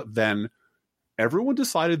something about it then, everyone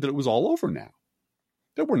decided that it was all over now,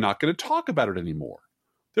 that we're not going to talk about it anymore,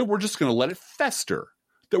 that we're just going to let it fester,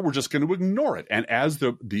 that we're just going to ignore it. And as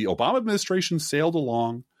the Obama administration sailed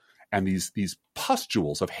along and these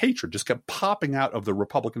pustules of hatred just kept popping out of the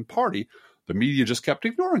Republican Party, the media just kept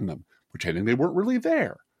ignoring them, pretending they weren't really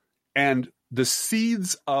there. And the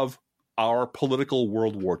seeds of our political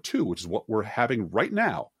World War II, which is what we're having right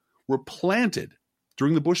now, were planted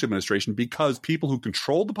during the Bush administration because people who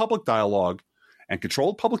controlled the public dialogue and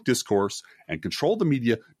controlled public discourse and controlled the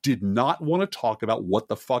media did not want to talk about what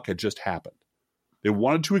the fuck had just happened. They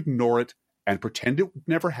wanted to ignore it and pretend it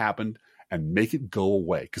never happened and make it go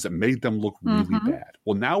away because it made them look really bad.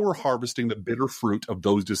 Well, now we're harvesting the bitter fruit of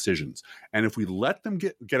those decisions. And if we let them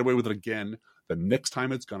get away with it again, the next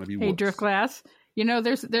time it's going to be worse. Hey, Driftglass, you know,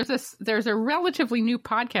 there's a relatively new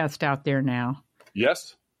podcast out there now.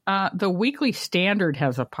 Yes? The Weekly Standard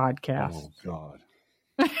has a podcast. Oh, God.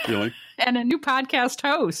 Really? And a new podcast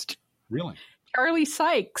host. Really? Charlie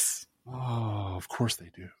Sykes. Oh, of course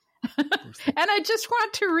they do. And I just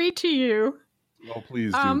want to read to you. Oh,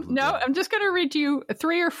 please do. No, I'm just going to read to you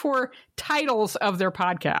 3 or 4 titles of their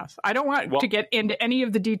podcast. I don't want to get into any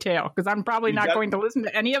of the detail because I'm probably not going to listen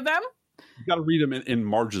to any of them. You got to read them in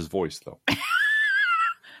Marge's voice, though.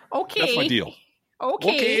 Okay. That's my deal.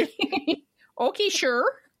 Okay. Okay,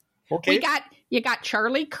 sure. Okay. You got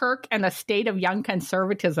Charlie Kirk and the State of Young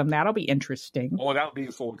Conservatism. That'll be interesting. Oh, that'll be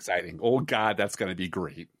so exciting. Oh, God, that's going to be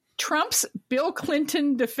great. Trump's Bill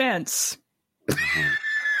Clinton defense.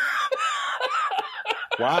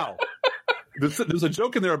 Wow. There's a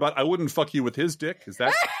joke in there about I wouldn't fuck you with his dick. Is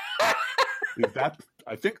that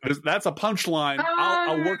I think that's a punchline.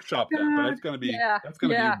 I'll workshop that, but that's going to be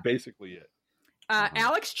be basically it.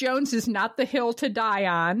 Alex Jones is not the hill to die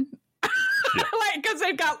on. Because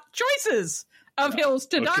they've got choices of hills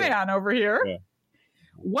to die on over here. Yeah.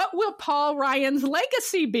 What will Paul Ryan's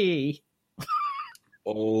legacy be?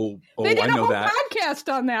 Oh, they did I know that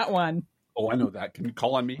podcast on that one. Oh, I know that. Can you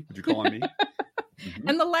call on me? Would you call on me? Mm-hmm.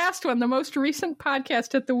 And the last one, the most recent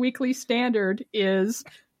podcast at the Weekly Standard is,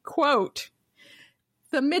 quote,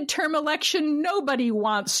 "The midterm election nobody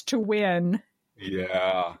wants to win."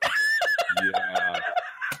 Yeah.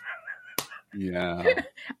 Yeah.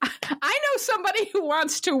 I know somebody who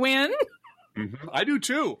wants to win. Mm-hmm. I do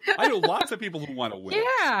too. I know lots of people who want to win.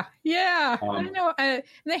 Yeah. I know.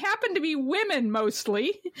 They happen to be women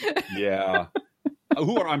mostly. Yeah.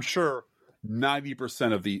 Who are, I'm sure,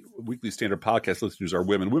 90% of the Weekly Standard podcast listeners are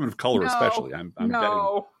women of color, especially. I'm betting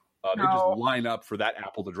they just line up for that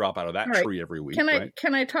apple to drop out of that tree every week.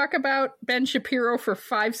 Can I talk about Ben Shapiro for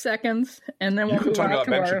 5 seconds, and then we'll you can talk about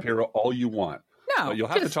Ben Shapiro all you want. No, but you'll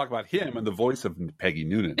have to talk about him and the voice of Peggy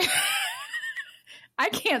Noonan. I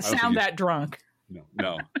can't sound that drunk.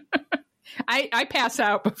 No. I pass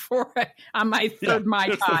out before on my third Mai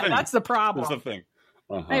Tai. That's the problem. That's the thing.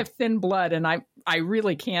 I have thin blood, and I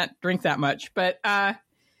really can't drink that much. But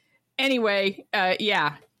anyway,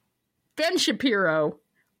 Ben Shapiro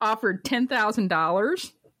offered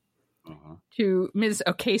 $10,000 to Ms.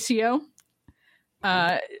 Ocasio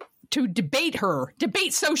to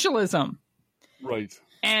debate socialism. Right.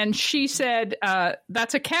 And she said,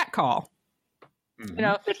 that's a catcall. Mm-hmm. You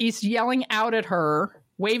know, that he's yelling out at her,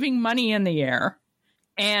 waving money in the air,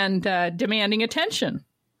 and demanding attention.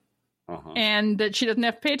 And that she doesn't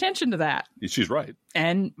have to pay attention to that. She's right.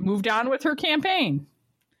 And moved on with her campaign.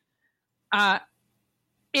 I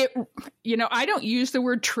don't use the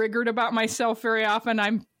word triggered about myself very often.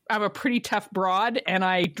 I'm a pretty tough broad, and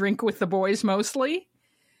I drink with the boys mostly.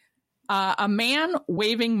 A man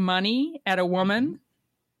waving money at a woman,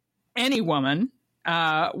 any woman,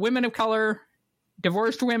 women of color,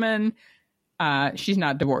 divorced women, she's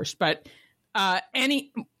not divorced, but a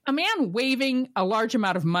man waving a large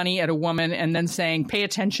amount of money at a woman and then saying, "Pay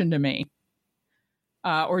attention to me,"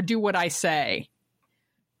 or "Do what I say,"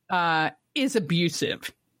 is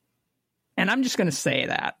abusive. And I'm just going to say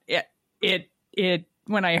that it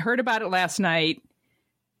when I heard about it last night,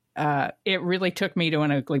 it really took me to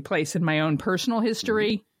an ugly place in my own personal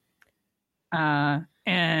history.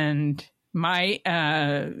 And my,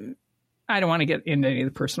 I don't want to get into any of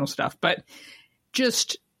the personal stuff, but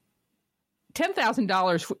just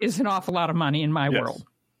 $10,000 is an awful lot of money in my world.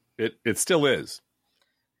 It still is.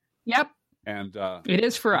 Yep. And it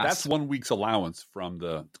is for us. That's 1 week's allowance from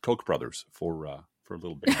the Koch brothers for for a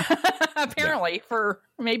little bit. Apparently, for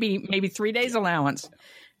maybe 3 days allowance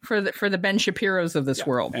for the Ben Shapiros of this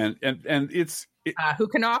world, and it's who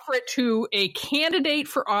can offer it to a candidate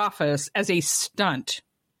for office as a stunt.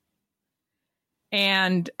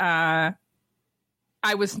 And I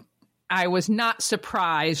was not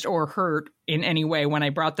surprised or hurt in any way when I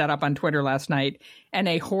brought that up on Twitter last night, and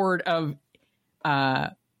a horde of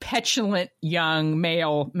petulant young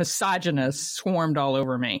male misogynists swarmed all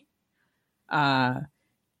over me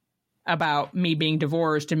about me being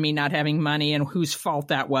divorced and me not having money and whose fault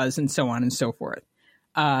that was and so on and so forth.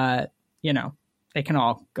 They can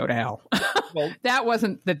all go to hell. Well, that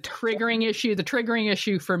wasn't the triggering issue. The triggering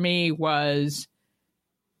issue for me was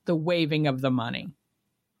the waiving of the money.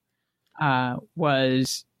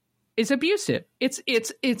 Is abusive.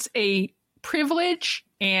 It's a privilege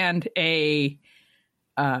and a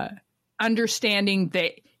understanding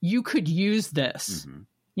that you could use this. Mm-hmm.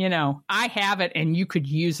 I have it and you could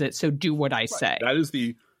use it. So do what I say. That is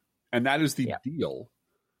the deal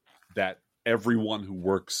that everyone who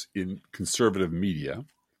works in conservative media,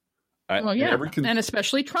 and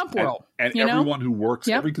especially Trump world, and everyone who works,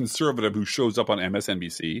 every conservative who shows up on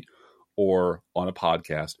MSNBC or on a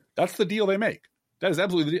podcast, that's the deal they make. That is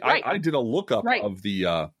absolutely the deal. Right. I did a lookup of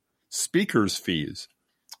the speakers' fees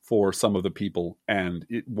for some of the people, and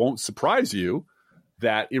it won't surprise you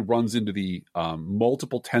that it runs into the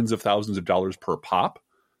multiple tens of thousands of dollars per pop,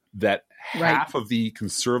 that half of the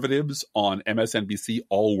conservatives on MSNBC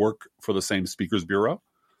all work for the same speakers bureau.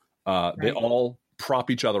 They all prop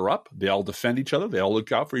each other up. They all defend each other. They all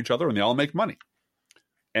look out for each other, and they all make money.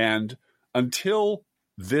 And until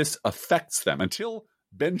this affects them, until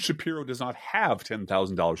Ben Shapiro does not have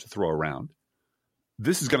 $10,000 to throw around,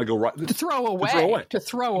 this is going to go right to throw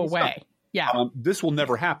away. Yeah, this will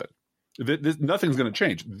never happen. Nothing's going to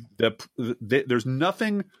change. There's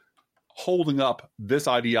nothing holding up this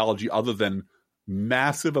ideology other than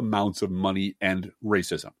massive amounts of money and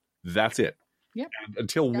racism. That's it. Yep. And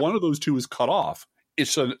until one of those two is cut off,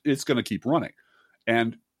 it's going to keep running.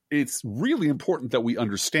 And it's really important that we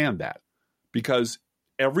understand that, because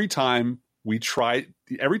every time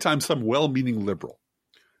some well-meaning liberal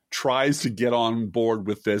tries to get on board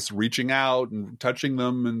with this, reaching out and touching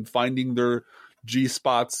them and finding their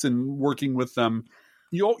G-spots and working with them,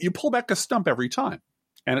 you pull back a stump every time.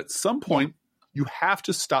 And at some point, you have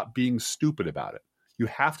to stop being stupid about it. You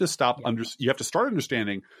have to stop. You have to start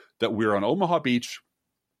understanding that we're on Omaha Beach.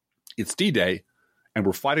 It's D-Day, and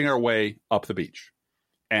we're fighting our way up the beach.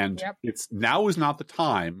 And now is not the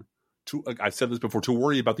time to. I've said this before, to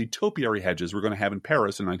worry about the topiary hedges we're going to have in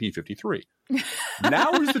Paris in 1953.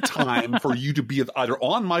 Now is the time for you to be either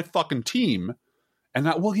on my fucking team. And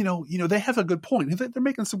that, they have a good point. They're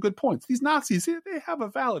making some good points. These Nazis, they have a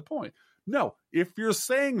valid point. No, if you're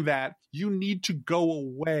saying that, you need to go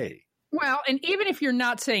away. Well, and even if you're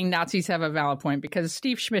not saying Nazis have a valid point, because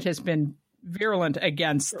Steve Schmidt has been virulent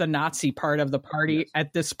against the Nazi part of the party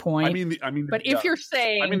at this point. If you're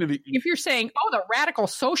saying, the radical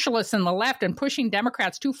socialists in the left and pushing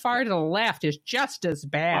Democrats too far to the left is just as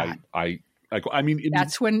bad.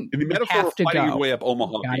 That's when in the metaphor of fighting your way up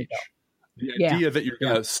Omaha Beach. The idea that you're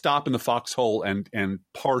going to stop in the foxhole and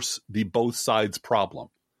parse the both sides problem.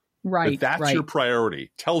 Right. That's your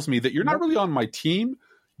priority. Tells me that you're not really on my team.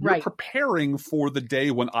 You're preparing for the day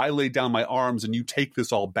when I lay down my arms and you take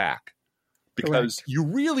this all back. Because you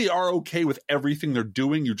really are okay with everything they're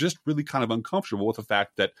doing. You're just really kind of uncomfortable with the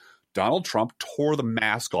fact that Donald Trump tore the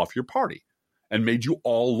mask off your party and made you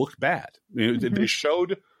all look bad. They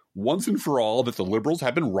showed once and for all that the liberals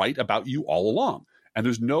have been right about you all along. And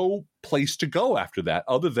there's no place to go after that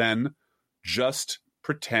other than just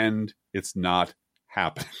pretend it's not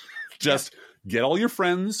happening. Just get all your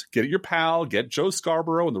friends, get your pal, get Joe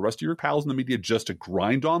Scarborough and the rest of your pals in the media just to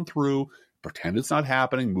grind on through, pretend it's not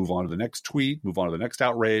happening, move on to the next tweet, move on to the next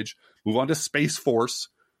outrage, move on to Space Force.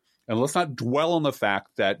 And let's not dwell on the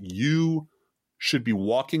fact that you should be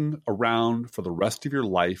walking around for the rest of your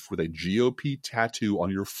life with a GOP tattoo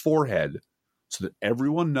on your forehead so that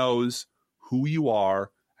everyone knows who you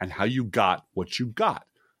are and how you got what you got.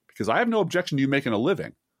 Because I have no objection to you making a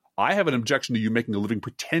living. I have an objection to you making a living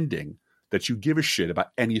pretending that you give a shit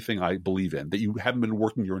about anything I believe in, that you haven't been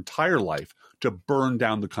working your entire life to burn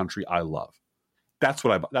down the country I love. That's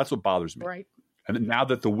what bothers me. Right. And now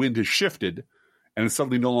that the wind has shifted and it's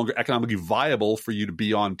suddenly no longer economically viable for you to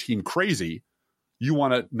be on Team Crazy, you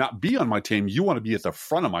want to not be on my team. You want to be at the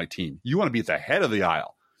front of my team. You want to be at the head of the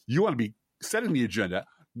aisle. You want to be setting the agenda.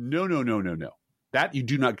 No. That you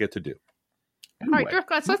do not get to do. Anyway, all right, Drift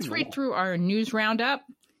Glass, let's read through our news roundup.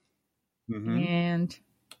 And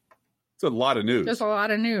It's a lot of news. There's a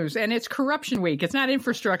lot of news. And it's corruption week. It's not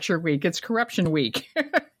infrastructure week. It's corruption week.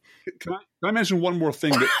 Can I mention one more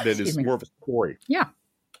thing that is more of a story? Yeah.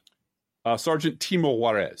 Sergeant Timo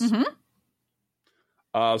Juarez.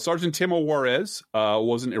 Sergeant Timo Juarez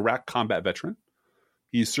was an Iraq combat veteran.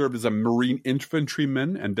 He served as a Marine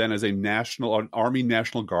infantryman and then as an Army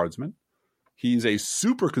National Guardsman. He's a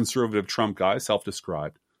super conservative Trump guy,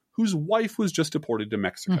 self-described, whose wife was just deported to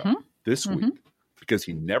Mexico this week because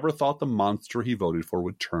he never thought the monster he voted for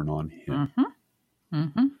would turn on him.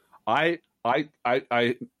 I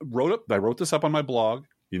wrote this up on my blog.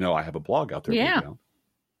 You know, I have a blog out there. Yeah.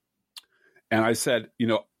 And I said, you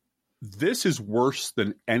know, this is worse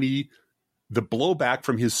than the blowback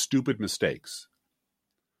from his stupid mistakes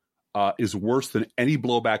is worse than any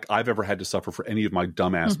blowback I've ever had to suffer for any of my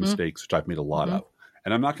dumbass mistakes, which I've made a lot of.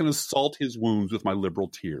 And I'm not going to salt his wounds with my liberal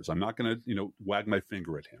tears. I'm not going to, you know, wag my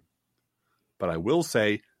finger at him. But I will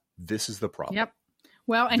say this is the problem. Yep.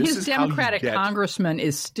 Well, and his Democratic congressman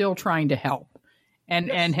is still trying to help and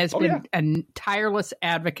has been a tireless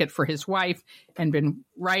advocate for his wife and been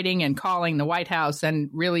writing and calling the White House and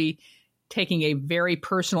really taking a very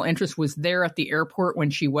personal interest, was there at the airport when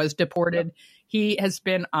she was deported. Yep. He has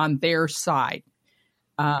been on their side.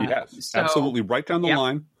 Yes, absolutely, right down the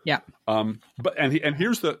line. Yeah. But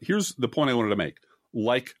here's the point I wanted to make.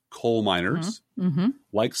 Like coal miners,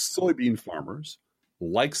 like soybean farmers,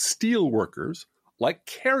 like steel workers, like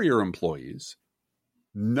carrier employees,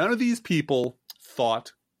 none of these people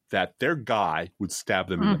thought that their guy would stab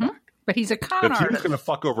them in the back. But he's a con artist. He was going to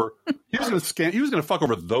fuck over. He was going to fuck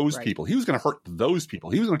over those people. He was going to hurt those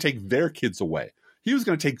people. He was going to take their kids away. He was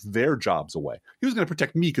going to take their jobs away. He was going to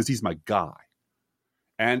protect me because he's my guy.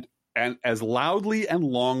 And as loudly and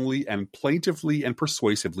longly and plaintively and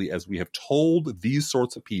persuasively as we have told these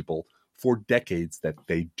sorts of people for decades that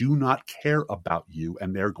they do not care about you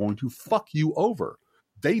and they're going to fuck you over,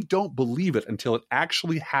 they don't believe it until it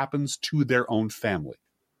actually happens to their own family.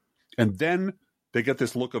 And then they get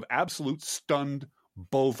this look of absolute stunned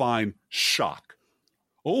bovine shock.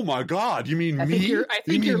 Oh my God, you mean me? I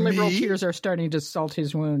think your liberal tears are starting to salt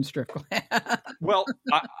his wounds, Strickland. Well,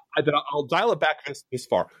 I'll dial it back this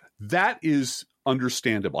far. That is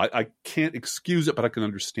understandable. I can't excuse it, but I can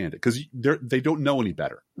understand it because they don't know any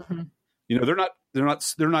better. You know,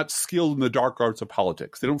 they're not skilled in the dark arts of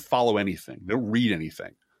politics. They don't follow anything. They don't read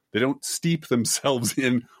anything. They don't steep themselves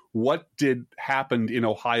in what happened in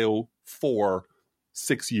Ohio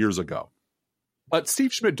 6 years ago. But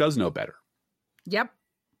Steve Schmidt does know better. Yep.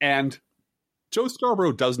 And Joe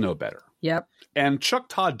Scarborough does know better. Yep. And Chuck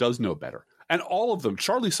Todd does know better. And all of them,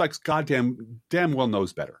 Charlie Sykes damn well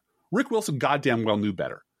knows better. Rick Wilson goddamn well knew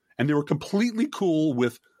better. And they were completely cool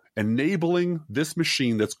with enabling this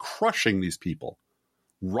machine that's crushing these people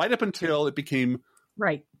right up until it became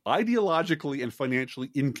ideologically and financially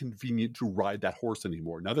inconvenient to ride that horse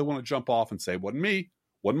anymore. Now they want to jump off and say, wasn't me,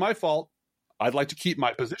 wasn't my fault. I'd like to keep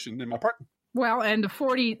my position in my party. Well, and the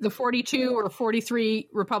 42 or 43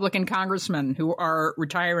 Republican congressmen who are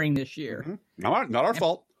retiring this year. Not our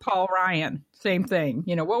fault. Paul Ryan, same thing.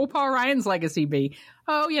 You know, what will Paul Ryan's legacy be?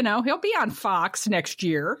 Oh, you know, he'll be on Fox next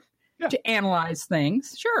year to analyze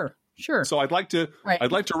things. Sure. So I'd like to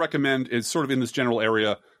recommend, it's sort of in this general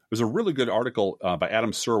area. There's a really good article by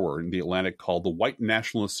Adam Serwer in The Atlantic called "The White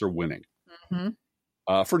Nationalists Are Winning."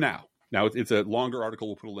 For now. Now it's a longer article.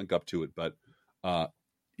 We'll put a link up to it, but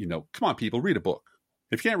you know, come on, people, read a book.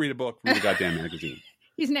 If you can't read a book, read a goddamn magazine.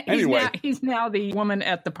 He's now the woman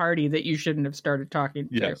at the party that you shouldn't have started talking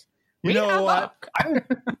to. Yes. You know what? I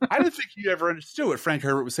didn't think you ever understood what Frank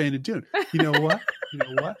Herbert was saying to Dune. You know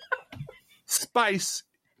what? Spice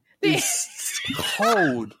is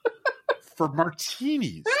code for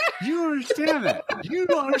martinis. You don't understand that. You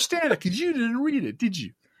don't understand it because you didn't read it, did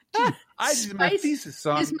you? I did my thesis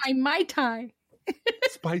on. Is my Mai Tai.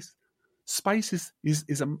 Spice is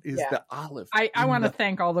the olive. I want to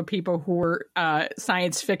thank all the people who were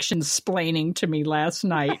science fiction splaining to me last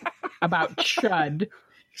night about Chud.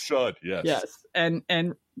 Chud, yes. Yes. And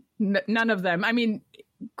none of them, I mean,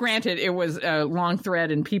 granted, it was a long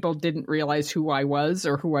thread and people didn't realize who I was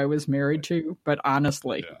or who I was married to. But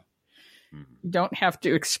honestly, you don't have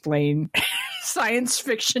to explain science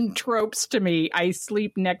fiction tropes to me. I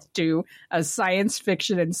sleep next to a science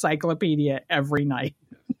fiction encyclopedia every night.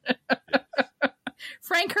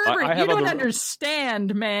 Frank Herbert, you don't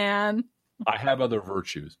understand, man. I have other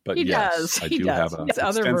virtues, but he yes, does. I do have an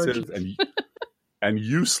extensive and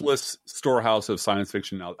useless storehouse of science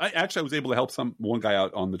fiction knowledge. I was able to help one guy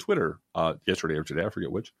out on the Twitter yesterday or today, I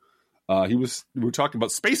forget which. We were talking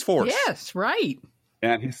about Space Force. Yes, right.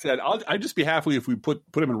 And he said, I'd just be happy if we put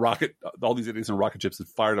him in all these idiots in rocket ships and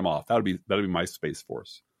fired him off. That'd be my Space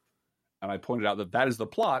Force. And I pointed out that is the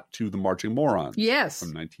plot to The Marching Morons. Yes.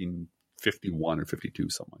 From 1951 or 52,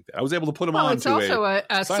 something like that. I was able to put him on it's to also a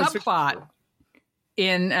subplot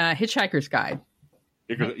in Hitchhiker's Guide.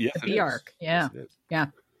 Yes, the Ark. Yeah. Yes, yeah.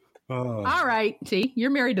 All right. See, you're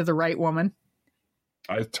married to the right woman.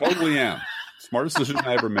 I totally am. Smartest decision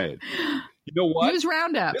I ever made. You know what? News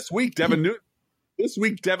Roundup. This week, Devin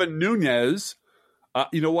Nunes,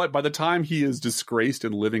 you know what? By the time he is disgraced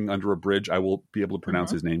and living under a bridge, I will be able to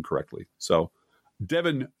pronounce his name correctly. So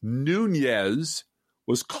Devin Nunes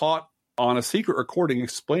was caught on a secret recording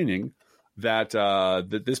explaining that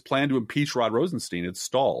this plan to impeach Rod Rosenstein had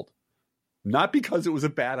stalled. Not because it was a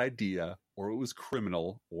bad idea, or it was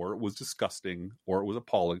criminal, or it was disgusting, or it was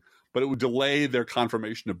appalling, but it would delay their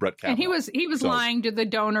confirmation of Brett Kavanaugh. And he was lying to the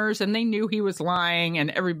donors, and they knew he was lying, and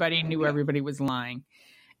everybody knew everybody was lying.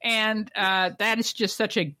 And that is just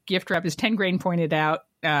such a gift wrap, as Ten Grain pointed out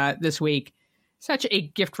this week, such a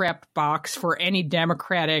gift wrapped box for any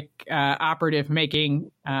Democratic operative making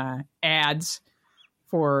ads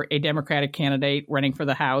for a Democratic candidate running for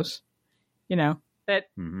the House. You know, that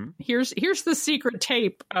here's the secret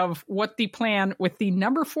tape of what the plan with the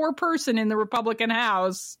number 4 person in the Republican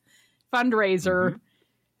House fundraiser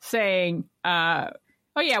saying, oh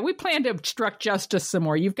yeah, we plan to obstruct justice some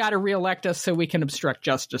more. You've got to reelect us so we can obstruct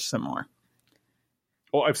justice some more.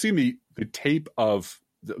 Well, I've seen the tape of,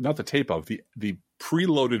 not the tape of, the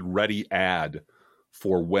preloaded ready ad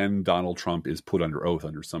for when Donald Trump is put under oath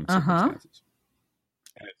under some circumstances.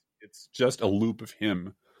 And it's just a loop of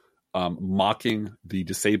him mocking the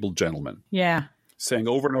disabled gentleman. Yeah. Saying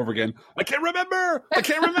over and over again, I can't remember! I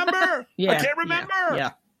can't remember! Yeah. I can't remember!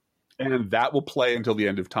 Yeah. And that will play until the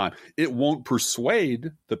end of time. It won't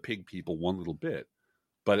persuade the pig people one little bit,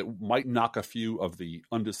 but it might knock a few of the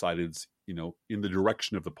undecideds, in the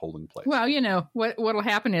direction of the polling place. Well, what'll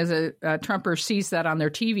happen is a Trumper sees that on their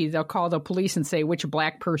TV. They'll call the police and say, which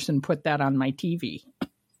black person put that on my TV?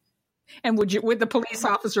 And would the police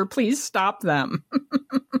officer please stop them?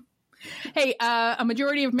 Hey, a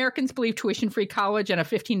majority of Americans believe tuition-free college and a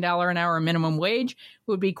 $15 an hour minimum wage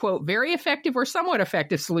would be, quote, very effective or somewhat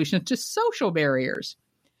effective solutions to social barriers.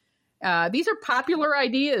 These are popular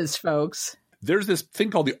ideas, folks. There's this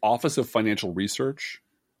thing called the Office of Financial Research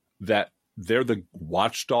that they're the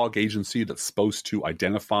watchdog agency that's supposed to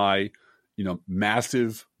identify,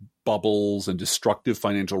 massive bubbles and destructive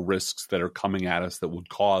financial risks that are coming at us that would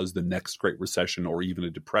cause the next Great Recession or even a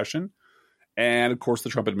depression. And of course, the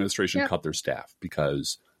Trump administration cut their staff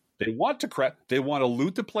because they want to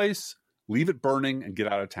loot the place, leave it burning, and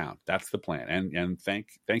get out of town. That's the plan. And thank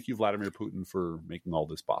you, Vladimir Putin, for making all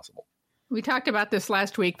this possible. We talked about this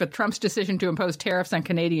last week, but Trump's decision to impose tariffs on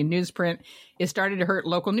Canadian newsprint is starting to hurt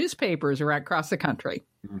local newspapers right across the country.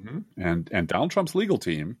 And Donald Trump's legal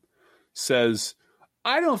team says,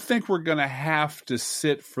 I don't think we're going to have to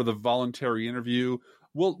sit for the voluntary interview.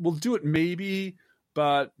 We'll do it maybe.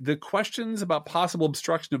 But the questions about possible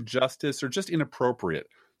obstruction of justice are just inappropriate.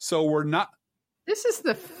 So we're not. This is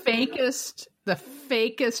the fakest,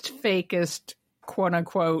 quote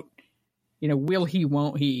unquote, will he,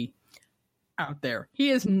 won't he out there.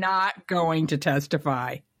 He is not going to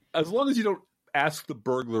testify. As long as you don't ask the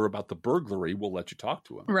burglar about the burglary, we'll let you talk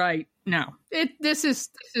to him. Right. No, this is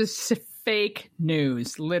fake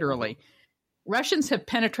news, literally. Russians have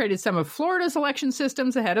penetrated some of Florida's election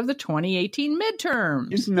systems ahead of the 2018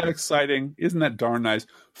 midterms. Isn't that exciting? Isn't that darn nice?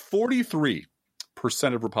 43%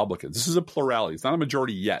 of Republicans, this is a plurality, it's not a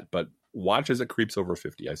majority yet, but watch as it creeps over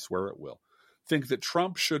 50, I swear it will, think that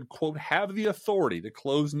Trump should, quote, have the authority to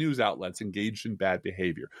close news outlets engaged in bad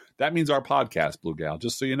behavior. That means our podcast, Blue Gal,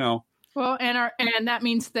 just so you know. Well, and that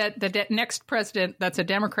means that the next president that's a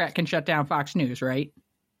Democrat can shut down Fox News, right?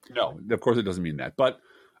 No, of course it doesn't mean that, but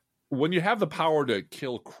when you have the power to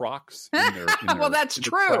kill Crocs, well, that's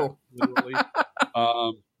true. Literally,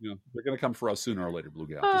 they're going to come for us sooner or later, Blue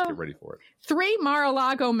Gal. Just get ready for it. 3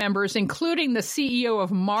 Mar-a-Lago members, including the CEO of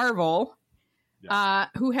Marvel,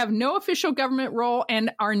 who have no official government role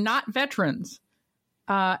and are not veterans,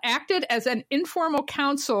 acted as an informal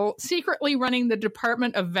council, secretly running the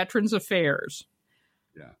Department of Veterans Affairs.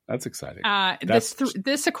 Yeah, that's exciting.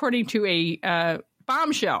 This according to a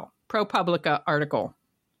bombshell ProPublica article,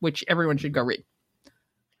 which everyone should go read.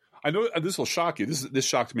 I know this will shock you. This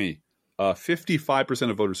shocked me. 55%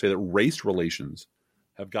 of voters say that race relations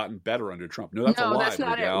have gotten better under Trump. No, that's a lie. That's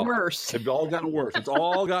not it. Worse. They've all gotten worse. It's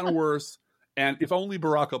all gotten worse. And if only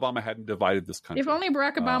Barack Obama hadn't divided this country. If only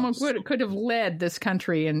Barack Obama could have led this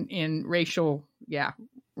country in racial,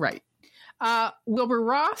 right. Wilbur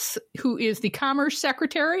Ross, who is the Commerce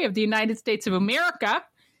Secretary of the United States of America,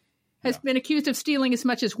 has been accused of stealing as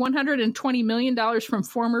much as $120 million from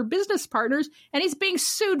former business partners, and he's being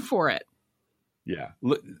sued for it. Yeah.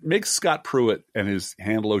 Makes Scott Pruitt and his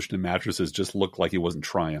hand lotion and mattresses just look like he wasn't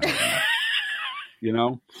trying. You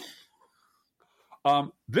know?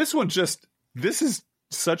 This is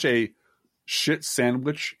such a shit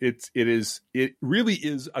sandwich. It really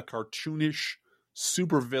is a cartoonish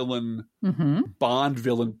supervillain, Bond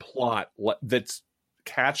villain plot that's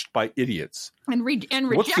catched by idiots and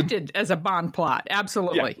rejected as a Bond plot.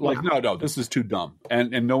 Absolutely. Yeah, no, this is too dumb,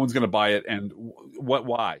 and no one's going to buy it. And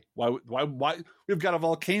why? We've got a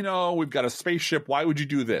volcano, we've got a spaceship. Why would you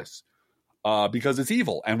do this? Because it's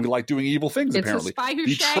evil, and we like doing evil things. It's apparently, the spy who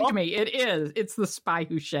shagged me. It is. It's the spy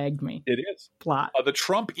who shagged me. It is plot. The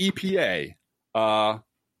Trump EPA,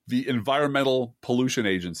 the Environmental Pollution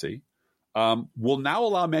Agency, will now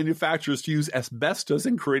allow manufacturers to use asbestos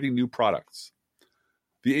in creating new products.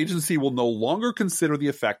 The agency will no longer consider the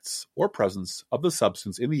effects or presence of the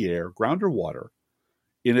substance in the air, ground, or water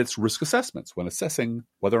in its risk assessments when assessing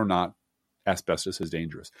whether or not asbestos is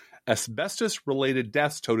dangerous. Asbestos-related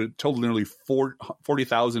deaths totaled nearly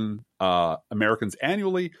 40,000 Americans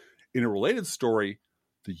annually. In a related story,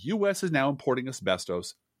 the U.S. is now importing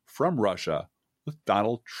asbestos from Russia with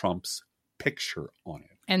Donald Trump's picture on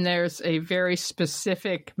it. And there's a very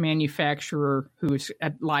specific manufacturer who's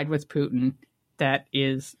allied with Putin that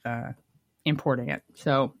is importing it.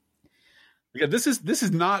 So, yeah, this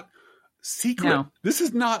is not secret. No. This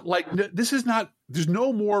is not. There's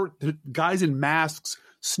no more guys in masks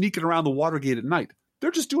sneaking around the Watergate at night. They're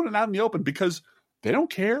just doing it out in the open because they don't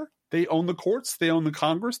care. They own the courts. They own the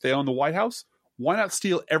Congress. They own the White House. Why not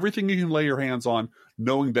steal everything you can lay your hands on,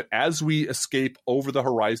 knowing that as we escape over the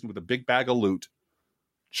horizon with a big bag of loot,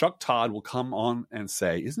 Chuck Todd will come on and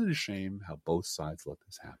say, "Isn't it a shame how both sides let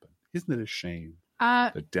this happen? Isn't it a shame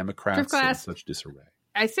that Democrats are in such disarray?"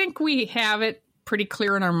 I think we have it pretty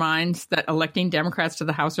clear in our minds that electing Democrats to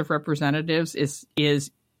the House of Representatives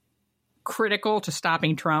is critical to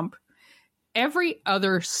stopping Trump. Every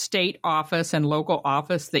other state office and local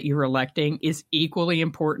office that you're electing is equally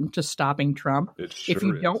important to stopping Trump. If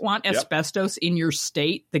you don't want asbestos in your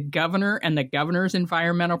state, the governor and the governor's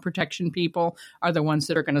environmental protection people are the ones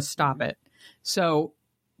that are going to stop it. So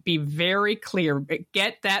be very clear.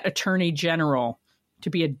 Get that attorney general to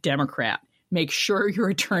be a Democrat. Make sure your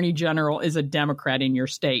attorney general is a Democrat in your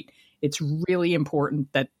state. It's really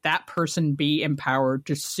important that that person be empowered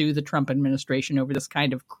to sue the Trump administration over this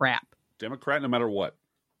kind of crap. Democrat, no matter what.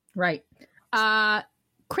 Right.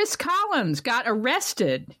 Chris Collins got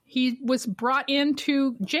arrested. He was brought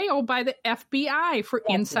into jail by the FBI for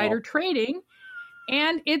insider trading.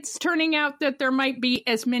 And it's turning out that there might be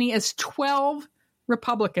as many as 12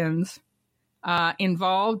 Republicans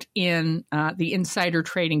involved in the insider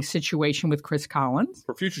trading situation with Chris Collins.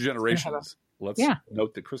 For future generations, let's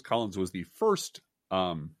note that Chris Collins was the first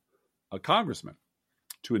congressman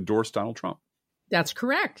to endorse Donald Trump. That's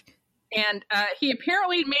correct. And he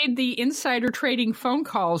apparently made the insider trading phone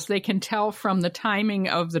calls. They can tell from the timing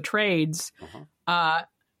of the trades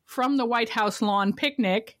from the White House lawn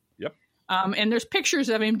picnic. Yep. And there's pictures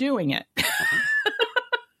of him doing it.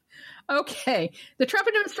 Okay. The Trump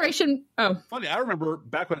administration. Oh, funny. I remember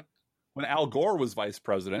back when Al Gore was vice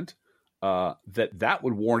president, that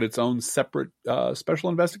would warrant its own separate special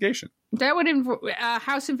investigation. That would a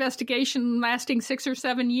House investigation lasting 6 or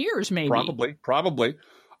 7 years, maybe. Probably.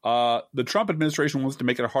 The Trump administration wants to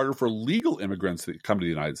make it harder for legal immigrants to come to the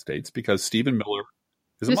United States because Stephen Miller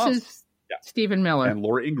is a must. This is Stephen Miller. And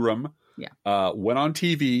Laura Ingraham went on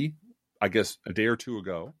TV, I guess, a day or two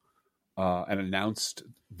ago, and announced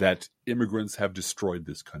that immigrants have destroyed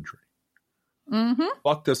this country. Mm-hmm.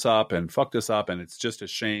 Fucked us up, and it's just a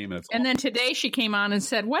shame. And then today she came on and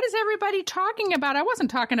said, "What is everybody talking about? I wasn't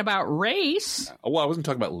talking about race." Well, I wasn't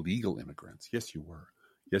talking about legal immigrants. Yes, you were.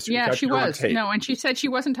 Yes, she was. No, and she said she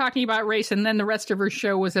wasn't talking about race, and then the rest of her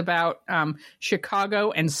show was about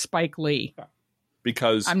Chicago and Spike Lee.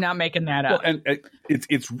 Because I'm not making that up. And it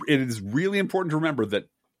is really important to remember that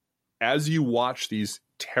as you watch these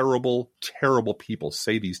terrible, terrible people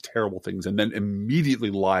say these terrible things and then immediately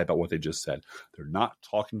lie about what they just said, they're not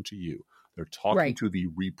talking to you. They're talking to the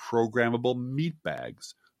reprogrammable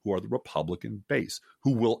meatbags who are the Republican base,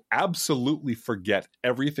 who will absolutely forget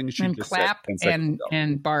everything she just said.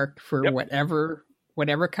 And bark for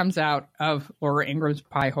whatever comes out of Laura Ingraham's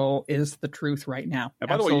pie hole is the truth right now. And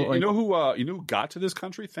by the way, you know who got to this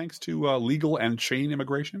country thanks to legal and chain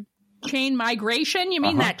immigration? chain migration? You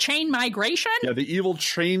mean that chain migration? Yeah, the evil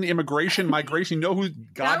chain immigration migration. You know who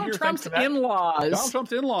got Donald here? Trump's in-laws. Donald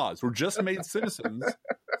Trump's in-laws were just made citizens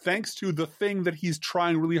thanks to the thing that he's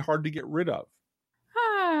trying really hard to get rid of.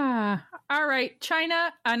 All right.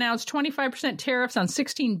 China announced 25% tariffs on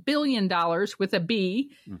 $16 billion with a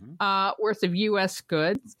B worth of U.S.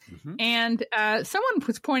 goods. And someone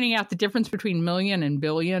was pointing out the difference between million and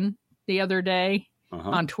billion the other day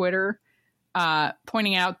on Twitter,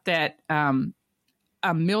 pointing out that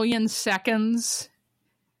a million seconds,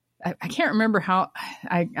 I can't remember how,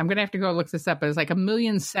 I'm going to have to go look this up, but it's like a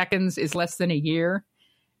million seconds is less than a year.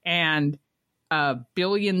 And a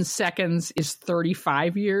billion seconds is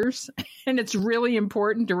 35 years. And it's really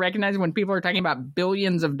important to recognize when people are talking about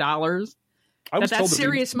billions of dollars, that's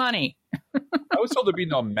serious money. I was told there'd be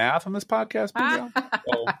no math on this podcast.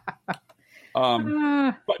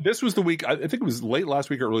 But this was the week, I think it was late last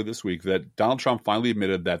week or early this week, that Donald Trump finally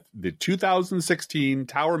admitted that the 2016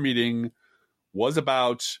 Tower meeting was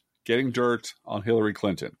about getting dirt on Hillary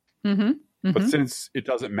Clinton. But since it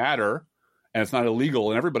doesn't matter and it's not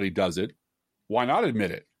illegal and everybody does it, why not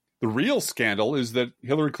admit it? The real scandal is that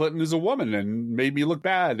Hillary Clinton is a woman and made me look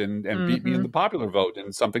bad and beat me in the popular vote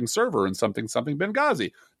and something server and something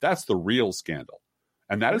Benghazi. That's the real scandal.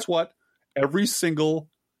 And that is what every single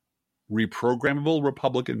reprogrammable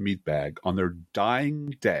Republican meatbag on their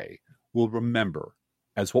dying day will remember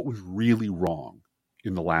as what was really wrong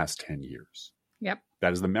in the last 10 years. Yep.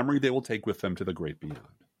 That is the memory they will take with them to the great beyond.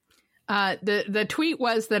 The tweet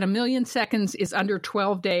was that a million seconds is under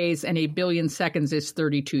 12 days and a billion seconds is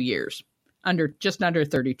 32 years. Just under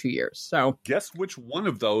 32 years. So guess which one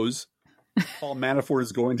of those Paul Manafort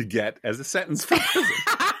is going to get as a sentence for prison.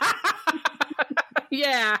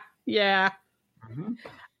 Yeah.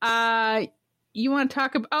 You want to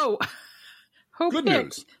talk about Hope Good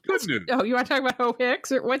Hicks. Good news. Oh, you want to talk about Hope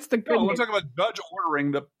Hicks? Or what's the good news? I want to talk about Judge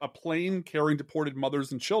ordering a plane carrying deported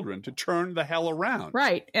mothers and children to turn the hell around.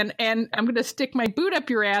 Right. And I'm going to stick my boot up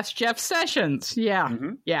your ass, Jeff Sessions. Yeah.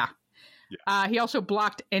 He also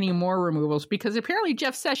blocked any more removals because apparently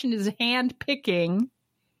Jeff Sessions is handpicking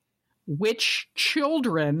which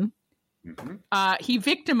children he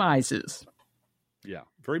victimizes. Yeah,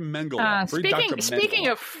 very Mengele. Speaking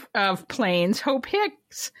of planes, Hope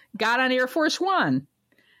Hicks got on Air Force One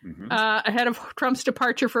ahead of Trump's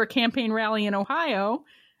departure for a campaign rally in Ohio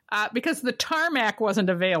because the tarmac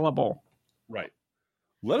wasn't available. Right.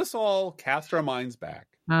 Let us all cast our minds back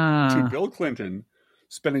to Bill Clinton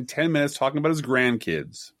spending 10 minutes talking about his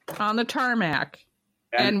grandkids on the tarmac.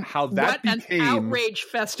 And how that became an outrage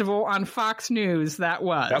festival on Fox News that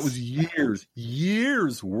was. That was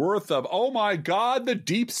years worth of, oh my God, the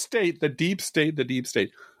deep state.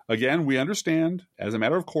 Again, we understand, as a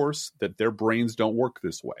matter of course, that their brains don't work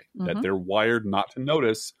this way, that they're wired not to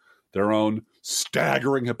notice their own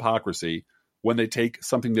staggering hypocrisy when they take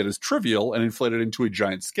something that is trivial and inflate it into a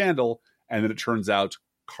giant scandal, and then it turns out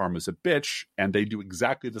karma's a bitch, and they do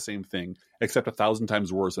exactly the same thing, except 1,000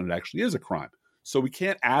 times worse, and it actually is a crime. So we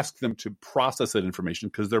can't ask them to process that information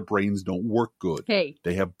because their brains don't work good. Hey,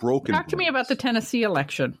 they have broken Talk to me about the Tennessee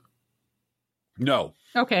election. No.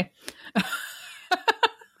 Okay.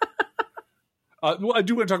 Well, I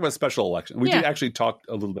do want to talk about special election. We did actually talk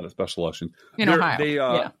a little bit of special election. In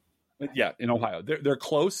Ohio. In Ohio. They're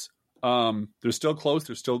close. They're still close.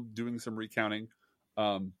 They're still doing some recounting.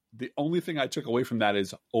 The only thing I took away from that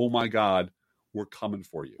is, oh my God, we're coming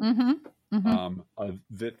for you. In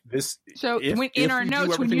our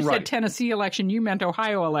notes, when you said Tennessee election, you meant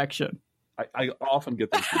Ohio election. I often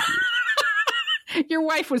get this confused. Your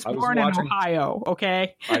wife was born in Ohio,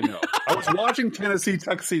 okay? I know. I was watching Tennessee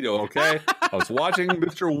Tuxedo, okay? I was watching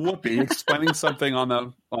Mr. Whoopi explaining something on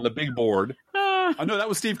the big board. No, that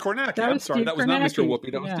was Steve Kornacki. I'm sorry, that was not Mr.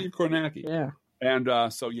 Whoopi. That was Steve Kornacki. Yeah.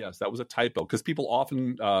 And so, yes, that was a typo because people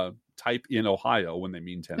often type in Ohio when they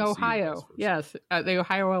mean Tennessee. Ohio, yes, the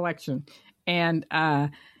Ohio election. And I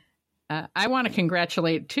want to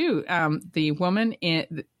congratulate, too, the woman.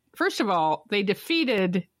 First of all, they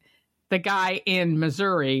defeated the guy in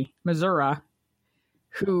Missouri,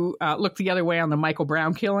 who looked the other way on the Michael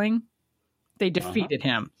Brown killing. They defeated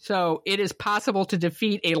him. So it is possible to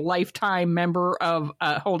defeat a lifetime member of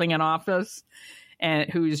holding an office and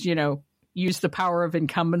who's, used the power of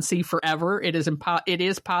incumbency forever. It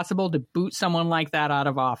is possible to boot someone like that out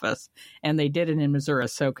of office. And they did it in Missouri.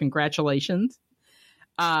 So congratulations.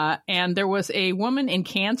 And there was a woman in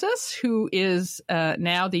Kansas who is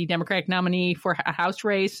now the Democratic nominee for a House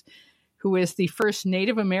race, who is the first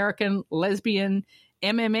Native American lesbian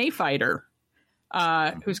MMA fighter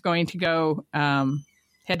who's going to go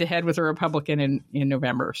head-to-head with a Republican in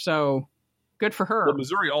November. So Good for her. Well,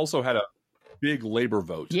 Missouri also had a big labor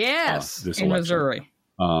vote. Yes, this in election. Missouri.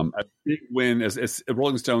 A big win, as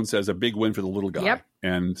Rolling Stone says, a big win for the little guy. Yep.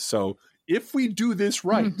 And so if we do this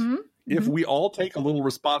right, if we all take a little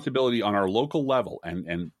responsibility on our local level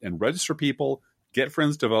and register people, get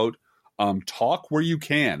friends to vote, talk where you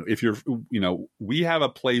can. If you're, we have a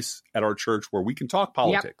place at our church where we can talk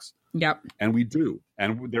politics. Yep. And we do.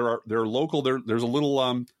 And there are local, there's a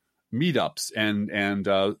little meetups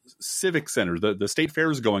and civic centers. The state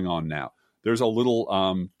fair is going on now. There's a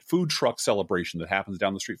little food truck celebration that happens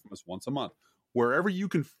down the street from us once a month. Wherever you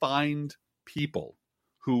can find people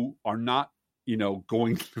who are not, who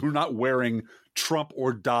are not wearing Trump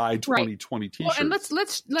or Die 2020 t-shirts. Well, and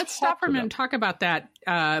let's stop for a minute and talk about that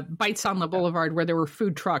Bites on the Boulevard where there were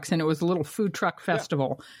food trucks and it was a little food truck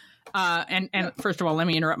festival. And first of all, let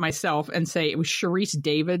me interrupt myself and say it was Sharice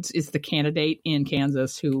Davids is the candidate in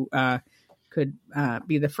Kansas who could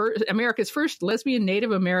be the America's first lesbian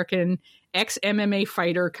Native American ex-MMA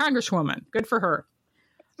fighter congresswoman. Good for her.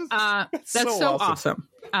 That's so awesome.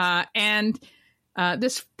 And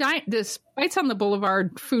this Bites on the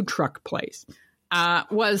Boulevard food truck place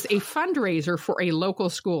was a fundraiser for a local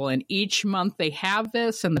school. And each month they have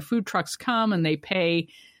this and the food trucks come and they pay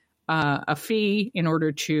a fee in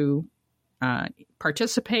order to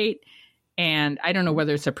participate. And I don't know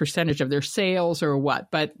whether it's a percentage of their sales or what,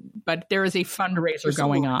 but there is a fundraiser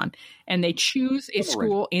going on. And they choose a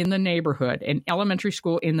school in the neighborhood, an elementary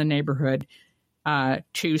school in the neighborhood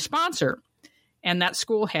to sponsor. And that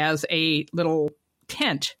school has a little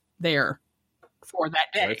tent there for that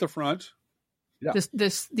day. Right at the front. Yeah.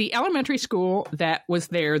 The elementary school that was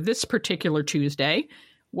there this particular Tuesday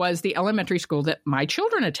was the elementary school that my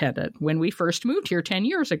children attended when we first moved here 10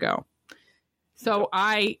 years ago. So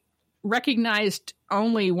I recognized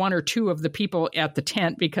only one or two of the people at the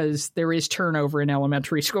tent because there is turnover in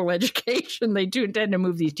elementary school education. They do tend to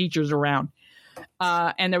move these teachers around.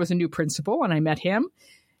 And there was a new principal and I met him.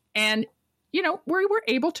 And, we were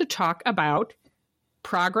able to talk about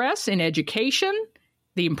progress in education,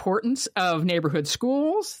 the importance of neighborhood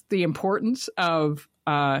schools, the importance of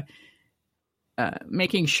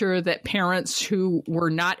making sure that parents who were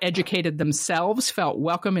not educated themselves felt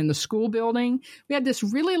welcome in the school building. We had this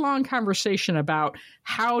really long conversation about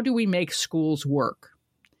how do we make schools work.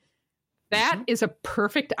 That is a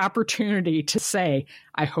perfect opportunity to say,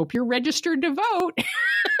 I hope you're registered to vote.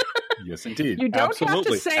 Yes, indeed. You don't have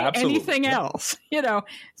to say anything else.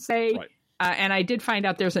 Say, right. And I did find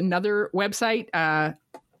out there's another website.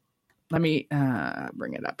 Let me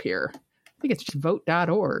bring it up here. I think it's just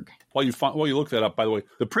vote.org. While you look that up, by the way,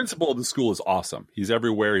 the principal of the school is awesome. He's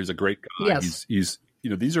everywhere. He's a great guy. Yes. He's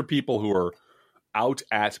these are people who are out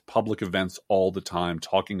at public events all the time,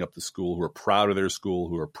 talking up the school, who are proud of their school,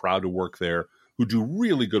 who are proud to work there, who do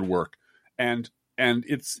really good work. And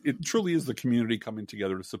it truly is the community coming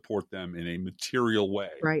together to support them in a material way.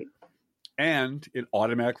 Right. And it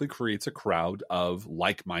automatically creates a crowd of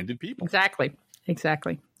like-minded people. Exactly.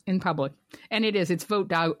 In public. And it's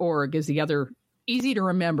vote.org is the other easy to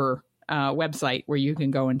remember website where you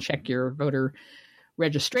can go and check your voter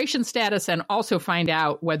registration status and also find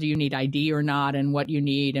out whether you need ID or not and what you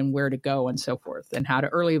need and where to go and so forth and how to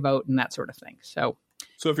early vote and that sort of thing. So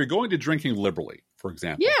if you're going to drinking liberally, for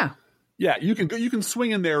example. Yeah, you can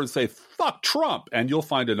swing in there and say, fuck Trump, and you'll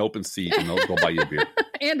find an open seat and they'll buy you a beer.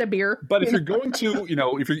 And a beer. But if you're going to,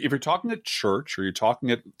 if you're talking at church or you're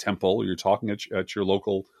talking at temple, or you're talking at your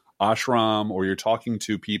local ashram, or you're talking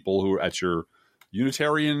to people who are at your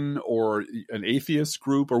Unitarian or an atheist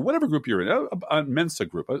group or whatever group you're in, a Mensa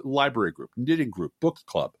group, a library group, knitting group, book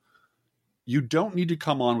club, you don't need to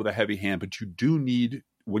come on with a heavy hand, but you do need,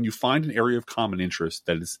 when you find an area of common interest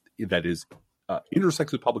that is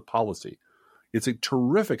intersects with public policy, it's a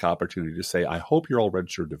terrific opportunity to say, I hope you're all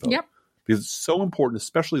registered to vote. Yep. Because it's so important,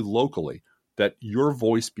 especially locally, that your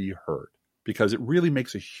voice be heard, because it really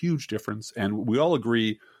makes a huge difference. And we all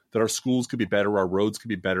agree that our schools could be better, our roads could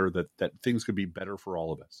be better, that things could be better for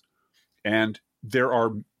all of us. And there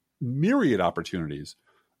are myriad opportunities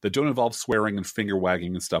that don't involve swearing and finger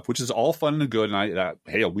wagging and stuff, which is all fun and good. And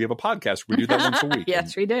hey, we have a podcast. We do that once a week.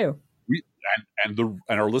 Yes, we do. And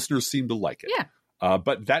our listeners seem to like it. Yeah.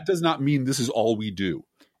 But that does not mean this is all we do.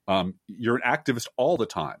 You're an activist all the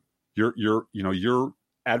time. You're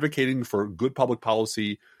advocating for good public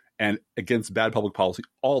policy and against bad public policy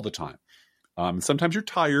all the time. Sometimes you're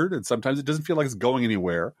tired, and sometimes it doesn't feel like it's going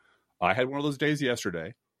anywhere. I had one of those days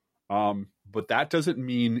yesterday, but that doesn't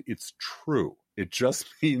mean it's true. It just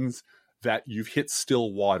means that you've hit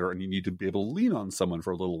still water, and you need to be able to lean on someone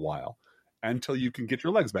for a little while. until you can get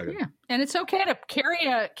your legs back in. Yeah, and it's okay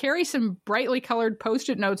to carry some brightly colored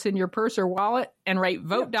Post-it notes in your purse or wallet and write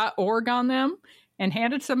vote.org on them and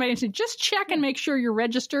hand it to somebody and say, just check and make sure you're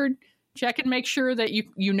registered. Check and make sure that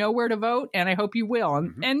you know where to vote, and I hope you will.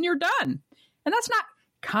 And you're done. And that's not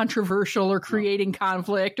controversial or creating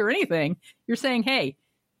conflict or anything. You're saying, hey,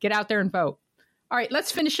 get out there and vote. All right,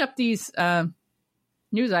 let's finish up these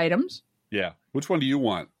news items. Yeah. Which one do you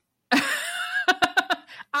want?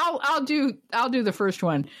 I'll do the first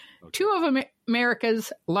one. Okay. Two of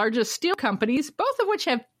America's largest steel companies, both of which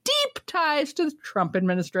have deep ties to the Trump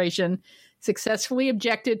administration, successfully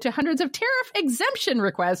objected to hundreds of tariff exemption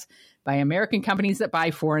requests by American companies that buy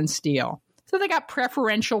foreign steel. So they got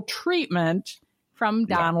preferential treatment from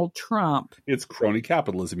Donald Trump. It's crony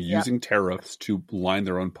capitalism using tariffs to line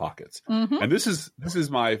their own pockets. Mm-hmm. And this is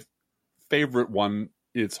my favorite one.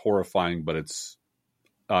 It's horrifying, but it's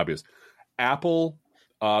obvious. Apple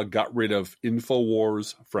got rid of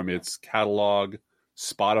InfoWars from its catalog.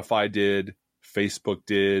 Spotify did. Facebook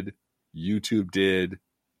did. YouTube did.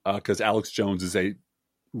 Because Alex Jones is a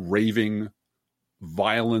raving,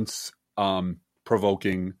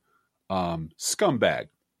 violence-provoking scumbag,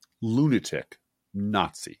 lunatic,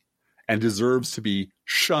 Nazi, and deserves to be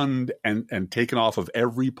shunned and taken off of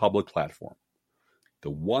every public platform. The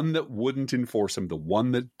one that wouldn't enforce him, the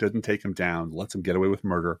one that didn't take him down, lets him get away with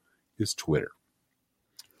murder, is Twitter.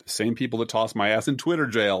 The same people that tossed my ass in Twitter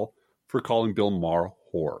jail for calling Bill Maher a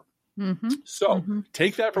whore. Mm-hmm. So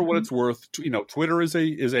take that for what it's worth. Twitter is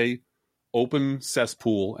a open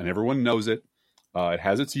cesspool, and everyone knows it. It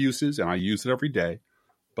has its uses, and I use it every day.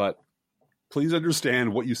 But please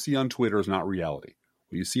understand, what you see on Twitter is not reality.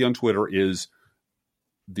 What you see on Twitter is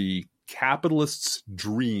the capitalists'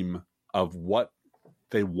 dream of what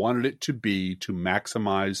they wanted it to be to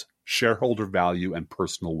maximize shareholder value and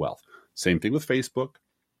personal wealth. Same thing with Facebook.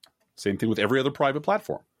 Same thing with every other private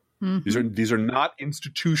platform. Mm-hmm. These are not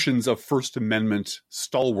institutions of First Amendment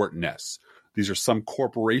stalwartness. These are some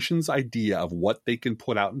corporation's idea of what they can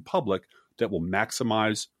put out in public that will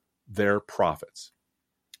maximize their profits.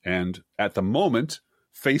 And at the moment,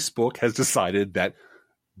 Facebook has decided that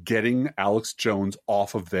getting Alex Jones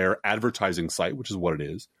off of their advertising site, which is what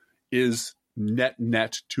it is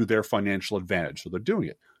net to their financial advantage. So they're doing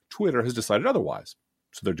it. Twitter has decided otherwise.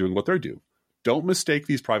 So they're doing what they do. Don't mistake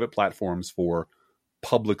these private platforms for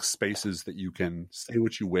public spaces that you can say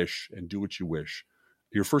what you wish and do what you wish.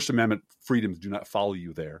 Your First Amendment freedoms do not follow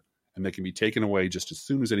you there, and they can be taken away just as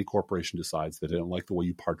soon as any corporation decides that they don't like the way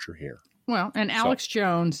you part your hair. Well, and Alex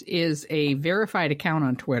Jones is a verified account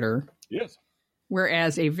on Twitter. Yes.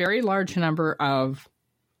 Whereas a very large number of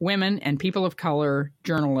women and people of color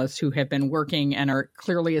journalists who have been working and are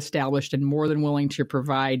clearly established and more than willing to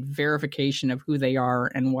provide verification of who they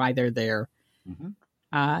are and why they're there,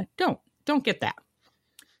 don't get that.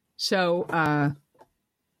 So,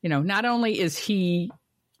 not only is he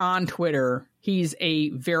on Twitter, he's a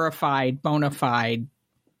verified, bona fide,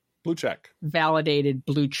 blue check, validated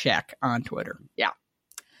blue check on Twitter. Yeah.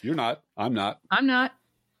 You're not. I'm not. I'm not.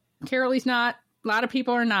 Carolee's not. A lot of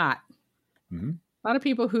people are not. Mm-hmm. A lot of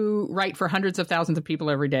people who write for hundreds of thousands of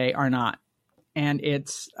people every day are not. And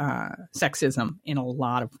it's sexism in a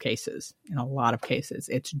lot of cases. In a lot of cases,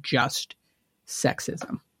 it's just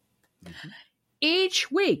sexism. Mm-hmm. Each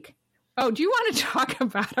week. Oh, do you want to talk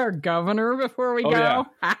about our governor before we go?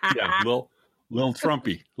 Yeah, little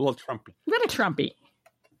Trumpy. Little Trumpy.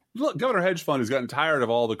 Look, Governor Hedge Fund has gotten tired of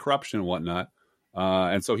all the corruption and whatnot.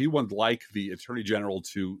 And so he wouldn't like the Attorney General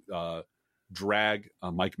to drag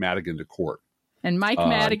Mike Madigan to court. And Mike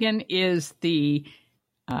Madigan is the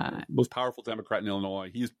most powerful Democrat in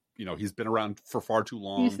Illinois. He's been around for far too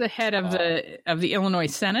long. He's the head of the Illinois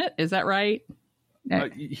Senate. Is that right?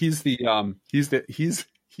 He's the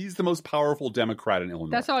most powerful Democrat in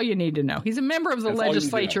Illinois. That's all you need to know. He's a member of the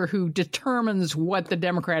legislature who determines what the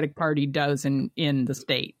Democratic Party does in the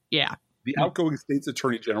state. Yeah. The outgoing state's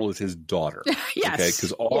attorney general is his daughter. Yes. Okay,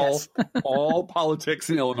 because all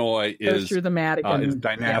politics in Illinois goes through the Madigan. Is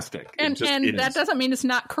dynastic. Yeah. And that doesn't mean it's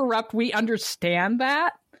not corrupt. We understand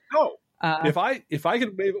that. No. If I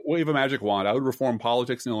could wave a magic wand, I would reform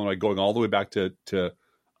politics in Illinois, going all the way back to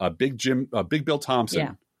Big Bill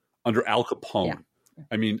Thompson under Al Capone. Yeah.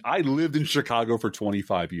 I mean, I lived in Chicago for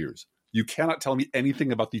 25 years. You cannot tell me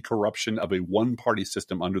anything about the corruption of a one-party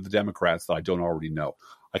system under the Democrats that I don't already know.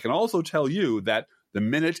 I can also tell you that the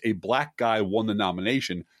minute a black guy won the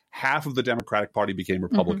nomination, half of the Democratic Party became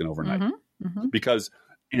Republican overnight. Mm-hmm. Mm-hmm. Because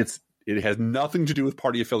it has nothing to do with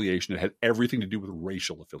party affiliation. It had everything to do with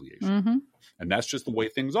racial affiliation. Mm-hmm. And that's just the way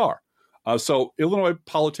things are. So Illinois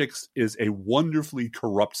politics is a wonderfully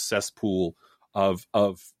corrupt cesspool of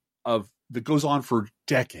that goes on for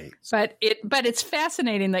decades. But it's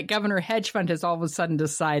fascinating that Governor Hedge Fund has all of a sudden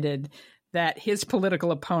decided that his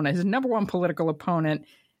political opponent, his number one political opponent,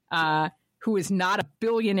 who is not a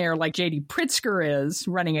billionaire like J.D. Pritzker is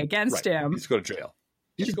running against him. He's going to jail.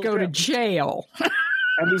 He should go to jail.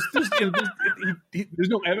 And there's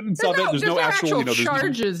no evidence of it. There's no actual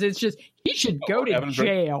charges. It's just he should go to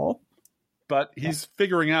jail. But he's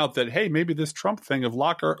figuring out that, hey, maybe this Trump thing of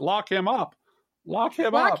lock him up. Lock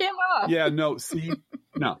him up. Yeah, no, see,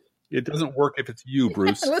 no. It doesn't work if it's you,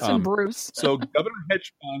 Bruce. Listen, Bruce. So Governor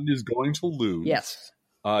Hedge Fund is going to lose. Yes.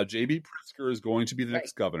 J.B. Pritzker is going to be the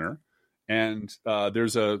next governor. And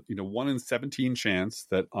there's a 1 in 17 chance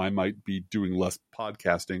that I might be doing less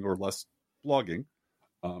podcasting or less blogging.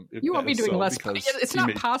 You won't be doing less. It's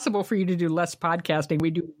not possible for you to do less podcasting.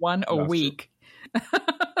 We do one a week.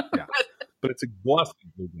 Yeah, but it's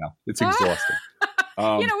exhausting now. It's exhausting.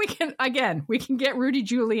 We can get Rudy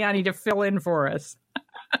Giuliani to fill in for us.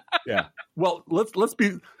 Yeah. Well, let's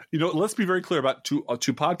be very clear about two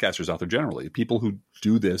podcasters out there generally, people who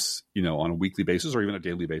do this, on a weekly basis or even a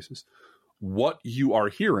daily basis. What you are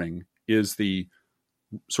hearing is the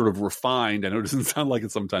sort of refined, I know it doesn't sound like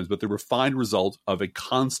it sometimes, but the refined result of a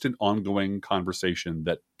constant ongoing conversation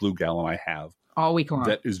that Blue Gal and I have all week long.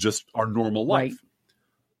 That is just our normal life. Right.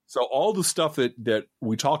 So all the stuff that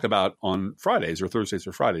we talk about on Fridays or Thursdays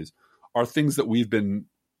or Fridays are things that we've been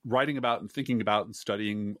writing about and thinking about and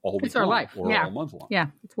studying all week long life. Or all month long. Yeah,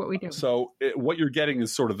 it's what we do. So what you're getting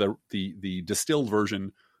is sort of the distilled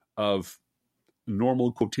version of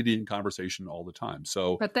normal quotidian conversation all the time.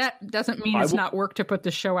 So, but that doesn't mean it's not work to put the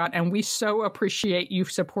show out. And we so appreciate you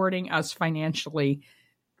supporting us financially.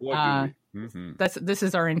 This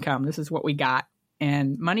is our income. This is what we got.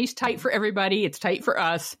 And money's tight for everybody. It's tight for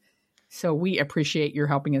us. So we appreciate your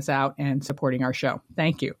helping us out and supporting our show.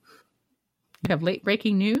 Thank you. You have late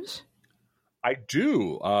breaking news? I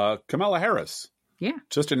do. Kamala Harris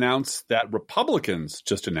just announced that Republicans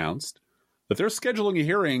that they're scheduling a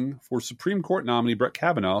hearing for Supreme Court nominee Brett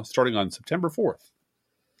Kavanaugh starting on September 4th.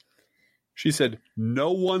 She said,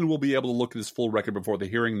 no one will be able to look at his full record before the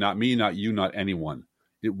hearing. Not me, not you, not anyone.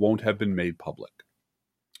 It won't have been made public.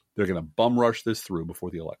 They're going to bum rush this through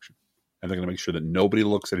before the election. And they're going to make sure that nobody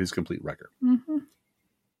looks at his complete record. Mm-hmm.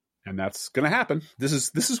 And that's going to happen. This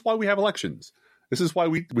is why we have elections. This is why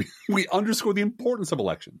we underscore the importance of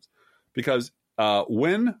elections. Because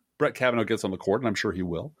when Brett Kavanaugh gets on the court, and I'm sure he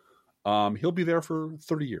will, he'll be there for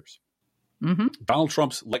 30 years. Mm-hmm. Donald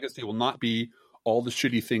Trump's legacy will not be all the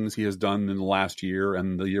shitty things he has done in the last year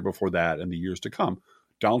and the year before that and the years to come.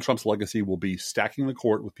 Donald Trump's legacy will be stacking the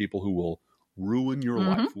court with people who will ruin your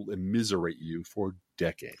life, will immiserate you for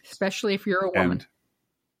decades. Especially if you're a woman.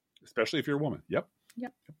 Yep.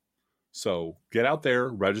 So get out there,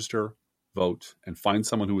 register, vote, and find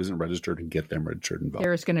someone who isn't registered and get them registered and vote.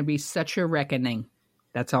 There's going to be such a reckoning.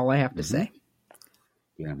 That's all I have to say.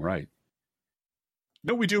 Damn right. You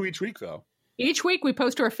know what we do each week, though? Each week, we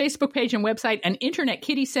post to our Facebook page and website an Internet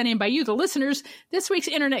Kitty sent in by you, the listeners. This week's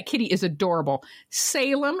Internet Kitty is adorable.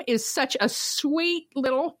 Salem is such a sweet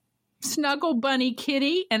little snuggle bunny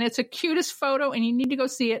kitty, and it's a cutest photo, and you need to go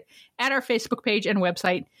see it at our Facebook page and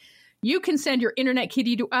website. You can send your Internet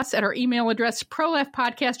Kitty to us at our email address,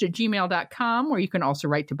 proleftpodcast@gmail.com, where you can also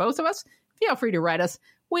write to both of us. Feel free to write us.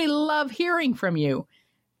 We love hearing from you.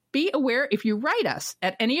 Be aware, if you write us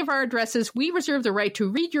at any of our addresses, we reserve the right to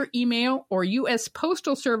read your email or U.S.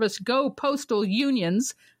 Postal Service Go Postal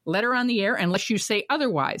Union's letter on the air unless you say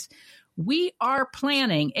otherwise. We are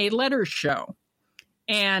planning a letter show,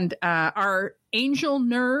 and our angel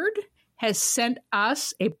nerd has sent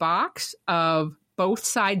us a box of Both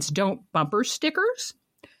Sides Don't bumper stickers.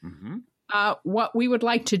 Mm-hmm. What we would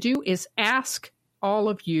like to do is ask all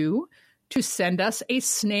of you to send us a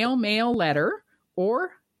snail mail letter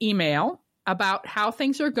or email about how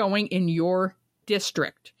things are going in your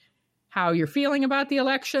district, how you're feeling about the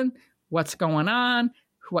election, what's going on,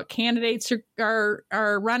 what candidates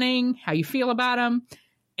are running, how you feel about them,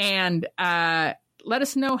 and let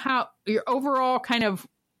us know how your overall kind of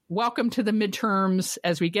welcome to the midterms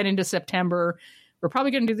as we get into September. We're probably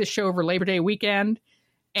going to do this show over Labor Day weekend,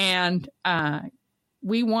 and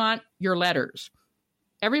we want your letters.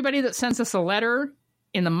 Everybody that sends us a letter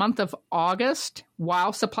in the month of August,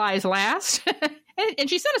 while supplies last, and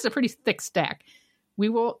she sent us a pretty thick stack, we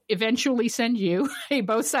will eventually send you a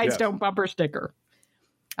Both Sides Don't bumper sticker.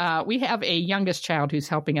 We have a youngest child who's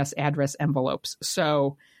helping us address envelopes.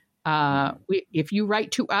 So if you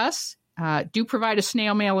write to us, do provide a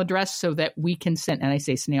snail mail address so that we can send, and I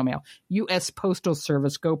say snail mail, U.S. Postal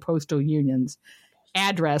Service, Go Postal Union's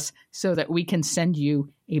address, so that we can send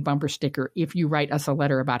you a bumper sticker if you write us a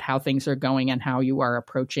letter about how things are going and how you are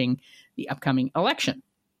approaching the upcoming election.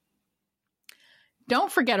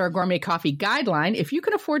 Don't forget our gourmet coffee guideline. If you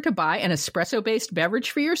can afford to buy an espresso-based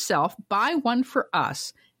beverage for yourself, buy one for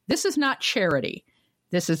us. This is not charity.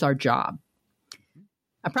 This is our job.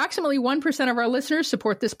 Approximately 1% of our listeners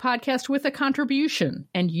support this podcast with a contribution,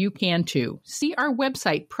 and you can too. See our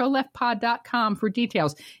website, proleftpod.com, for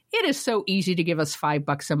details. It is so easy to give us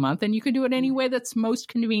 $5 a month, and you can do it any way that's most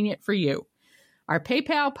convenient for you. Our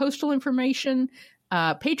PayPal, postal information,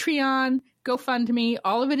 Patreon, GoFundMe,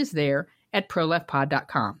 all of it is there at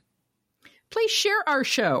proleftpod.com. Please share our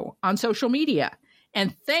show on social media,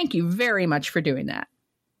 and thank you very much for doing that.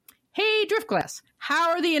 Hey, Driftglass,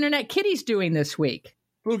 how are the Internet Kitties doing this week?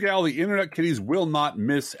 Blue Gal, the Internet Kitties will not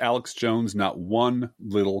miss Alex Jones, not one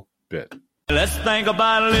little bit. Let's think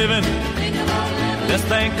about living. Let's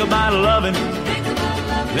think about loving.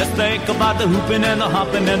 Let's think about the hooping and the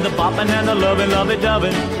hopping and the bopping and the loving,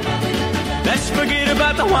 lovey-dovey. Let's forget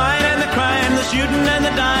about the whine and the crying, the shooting and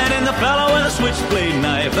the dying, and the fellow with a switchblade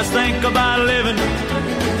knife. Let's think about living.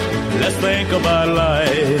 Let's think about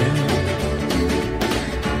life.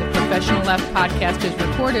 Professional Left podcast is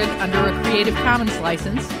recorded under a Creative Commons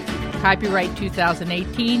license. Copyright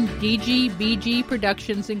 2018, DGBG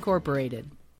Productions Incorporated.